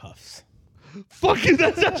 Reese's Puffs. Fuck you!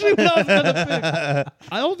 That's actually what I was gonna pick.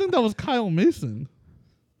 I don't think that was Kyle Mason.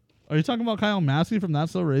 Are you talking about Kyle Massey from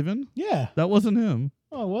That's So Raven? Yeah. That wasn't him.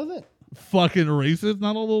 Oh, was it? Fucking racist.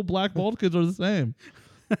 Not all little black bald kids are the same.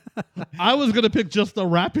 I was gonna pick just the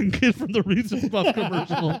rapping kid from the Reese's Puff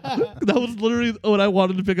commercial. That was literally what I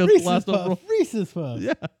wanted to pick as the Reese's last overall. Puffs. Reese's Puffs.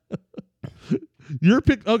 Yeah. Your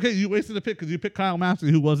pick. Okay, you wasted a pick because you picked Kyle Massey,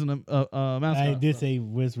 who wasn't a mascot. I did say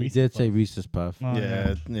was He Reese's did Puffs. say Reese's Puff. Oh,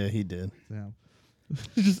 Yeah, he did. Damn.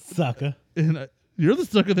 Just Sucker. and, you're the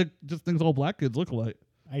sucker that just thinks all black kids look alike.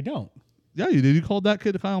 I don't. Yeah, you did. You called that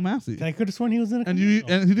kid Kyle Massey, I could have sworn he was in a and commercial.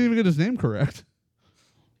 he didn't even get his name correct.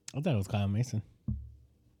 I thought it was Kyle Mason.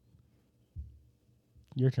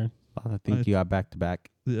 Your turn. I think you got back to back.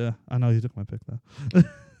 Yeah, I know you took my pick though.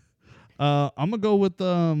 I'm gonna go with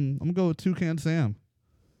Toucan Sam.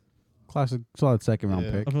 Classic, solid second round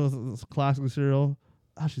Yeah. pick. I feel it's classic cereal.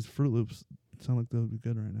 Actually, Fruit Loops sound like they would be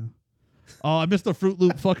good right now. Oh, I missed the Fruit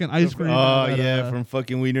Loop fucking ice cream. Oh that, yeah, from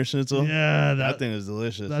fucking Wiener Schnitzel. yeah, that thing was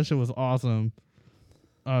delicious. that shit was awesome.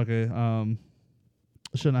 Okay,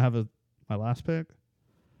 shouldn't I have my last pick?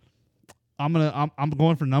 I'm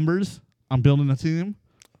going for numbers. I'm building a team.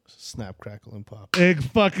 Snap, crackle, and pop.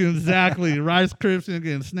 Fucking exactly. Rice Krispies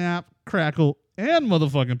again. Snap, crackle, and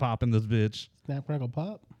motherfucking pop in this bitch. Snap, crackle,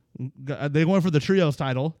 pop. They're going for the trios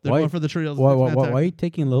title. They're Why- going for the trios. Why are you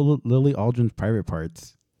taking Lily Aldrin's private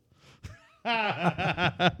parts? But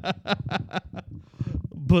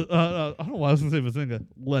I don't know why I was gonna say Bazinga.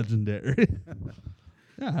 Legendary.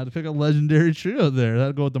 Yeah, I had to pick a legendary trio there.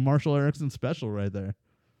 That'd go with the Marshall Erickson special right there.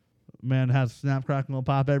 Man has snap, crackle, and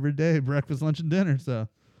pop every day, breakfast, lunch, and dinner. So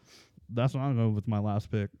that's what I'm going with my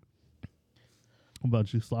last pick. What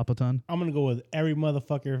about you, Slopaton? I'm gonna go with every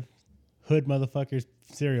motherfucker, hood motherfucker's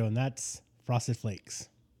cereal, and that's Frosted Flakes.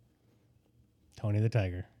 Tony the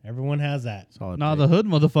Tiger. Everyone has that. Solid Nah, pick. the hood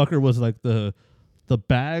motherfucker was like the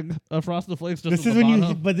bag of Frosted Flakes. Just This at is the when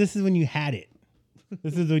bottom. you, but this is when you had it.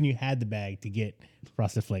 This is when you had the bag to get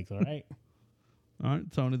Frosted Flakes. All right. All right,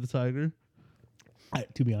 Tony the Tiger.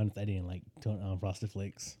 To be honest, I didn't like Frosted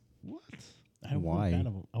Flakes. What? I wasn't Why? a fan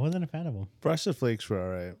of them. I wasn't a fan of them. Frosted Flakes were all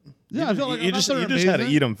right. Yeah, I feel like you just had to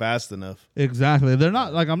eat them fast enough. Exactly. They're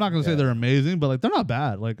not like I'm not gonna say Yeah. they're amazing, but like they're not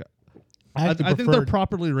bad. Like I actually think they're preferred-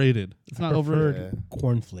 properly rated. It's I not over. preferred Yeah.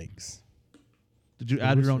 cornflakes. Did you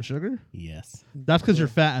add your own sugar? Yes. That's because you're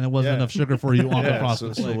fat and it wasn't Yeah. enough sugar for you on the Yeah,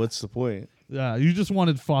 Frosted so Flakes. what's the point? Yeah, you just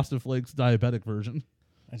wanted Frosted Flakes diabetic version.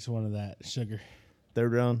 I just wanted that sugar.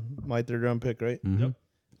 My third round pick, right? Mhm. Yep.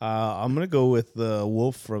 I'm gonna go with the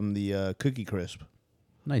wolf from the Cookie Crisp.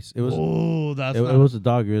 Nice. It was. Oh, that's It not- was a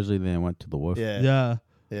dog originally. Then it went to the wolf. Yeah,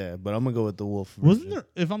 yeah. but I'm gonna go with the wolf. Wasn't version.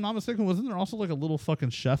 there? If I'm not mistaken, wasn't there also like a little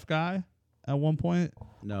fucking chef guy at one point?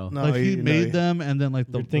 No. No, like he no, made them, and then like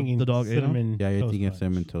You're thinking the dog ate them. cinnamon Yeah, you're Toast thinking of Crunch.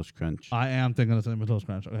 cinnamon toast crunch, I am thinking of cinnamon toast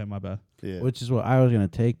crunch. Okay, my bad. Yeah. which is what I was gonna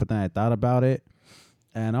take, but then I thought about it,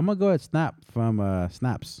 and I'm gonna go at Snap from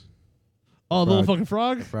Snaps. Oh, the little Frog. fucking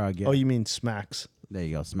frog. Frog. Yeah. Oh, you mean Smacks? There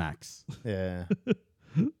you go. Smacks. Yeah.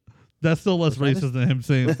 That's still less racist than him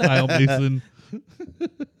saying Kyle Mason.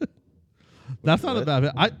 That's not a What? bad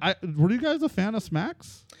bit. I were you guys a fan of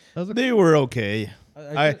Smacks? As a They were okay.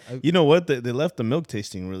 You know what? They left the milk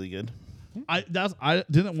tasting really good. I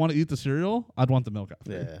didn't want to eat the cereal. I'd want the milk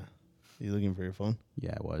after. Yeah. You looking for your phone?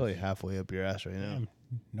 Yeah, it was. Probably halfway up your ass right now. Damn.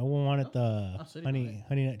 No one wanted the honey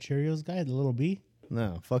nut Cheerios guy, the little bee.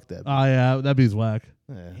 No, fuck that. Oh yeah, that be's whack.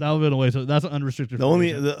 Yeah. That would have been a waste. That's an unrestricted. The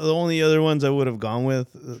only free agent. the only other ones I would have gone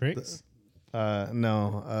with Tricks.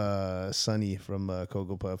 Sunny from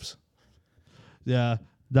Cocoa Puffs. Yeah,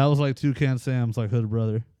 that was like Toucan Sam's like hood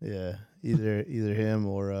brother. Yeah, either him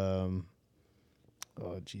or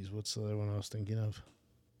what's the other one I was thinking of?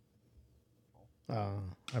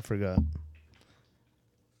 I forgot.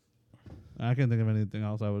 I can't think of anything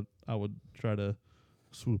else. I would try to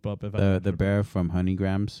swoop up if I The bear from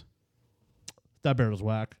Honeygrams. that bear was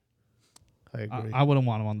whack. I agree. I wouldn't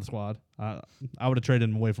want him on the squad. I would have traded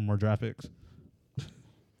him away for more draft picks.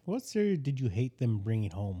 What cereal did you hate them bringing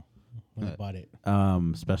home when you bought it?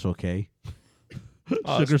 Special K.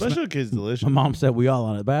 Oh, Sugar Special Kid's delicious. My mom said we all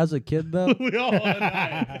on it, but as a kid though, We all want to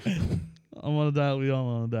die. I'm on a diet. We all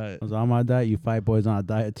on a diet. I was on my diet. You 5 boys on a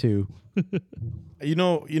diet too. You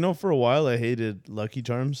know, for a while I hated Lucky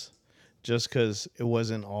Charms just because it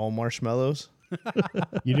wasn't all marshmallows.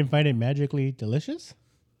 You didn't find it magically delicious?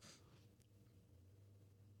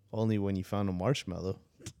 Only when you found a marshmallow.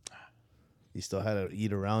 You still had to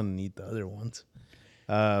eat around and eat the other ones.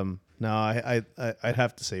 No, I'd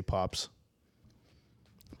have to say Pops.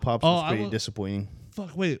 Pops was pretty disappointing.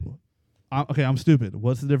 Fuck, wait. Okay, I'm stupid.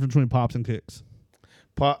 What's the difference between Pops and Kicks?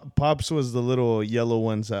 Pops was the little yellow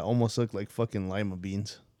ones that almost looked like fucking lima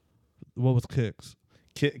beans. What was Kicks?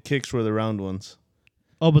 Kicks were the round ones.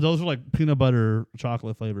 Oh, but those were like peanut butter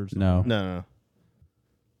chocolate flavors. No. No,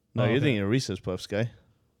 you're okay. thinking of Reese's Puffs, guy.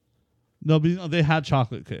 No, but they had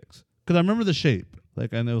chocolate Kicks. Because I remember the shape.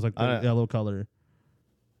 Like, and it was like the yellow color.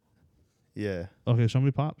 Yeah. Okay, show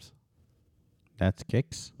me Pops. That's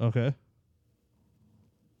Kicks. Okay.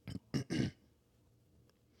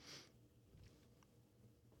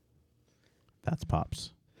 That's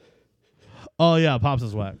Pops. Oh yeah, Pops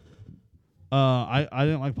is whack. I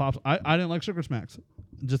didn't like Pops. I didn't like Sugar Smacks.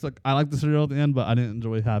 Just like I liked the cereal at the end, but I didn't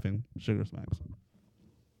enjoy having Sugar Smacks.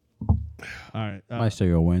 All right. My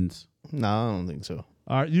cereal wins. No, I don't think so.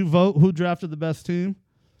 All right, you vote who drafted the best team.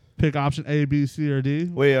 Pick option A, B, C, or D.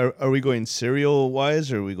 Wait, are we going cereal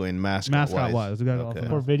wise or are we going mascot wise? We got it Okay. off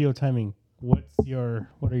For video timing, what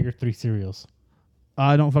are your 3 cereals?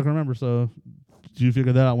 I don't fucking remember, so you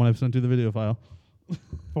figure that out when I sent you the video file.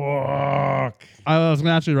 Fuck. I was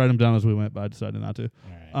gonna actually write them down as we went, but I decided not to.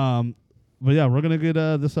 All right. But yeah, we're gonna get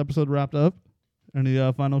this episode wrapped up. Any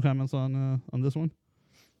final comments on this one?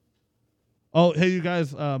 Oh, hey, you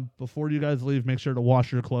guys! Before you guys leave, make sure to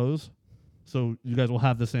wash your clothes, so you guys will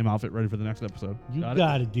have the same outfit ready for the next episode. You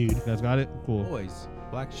got it, dude. You guys got it? Cool. Boys,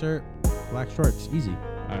 black shirt, black shorts, easy.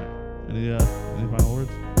 All right. Any final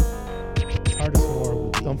words? Hardest war will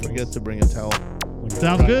be Don't forget to bring a towel. when you're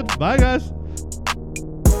Sounds trying- good. Bye, guys.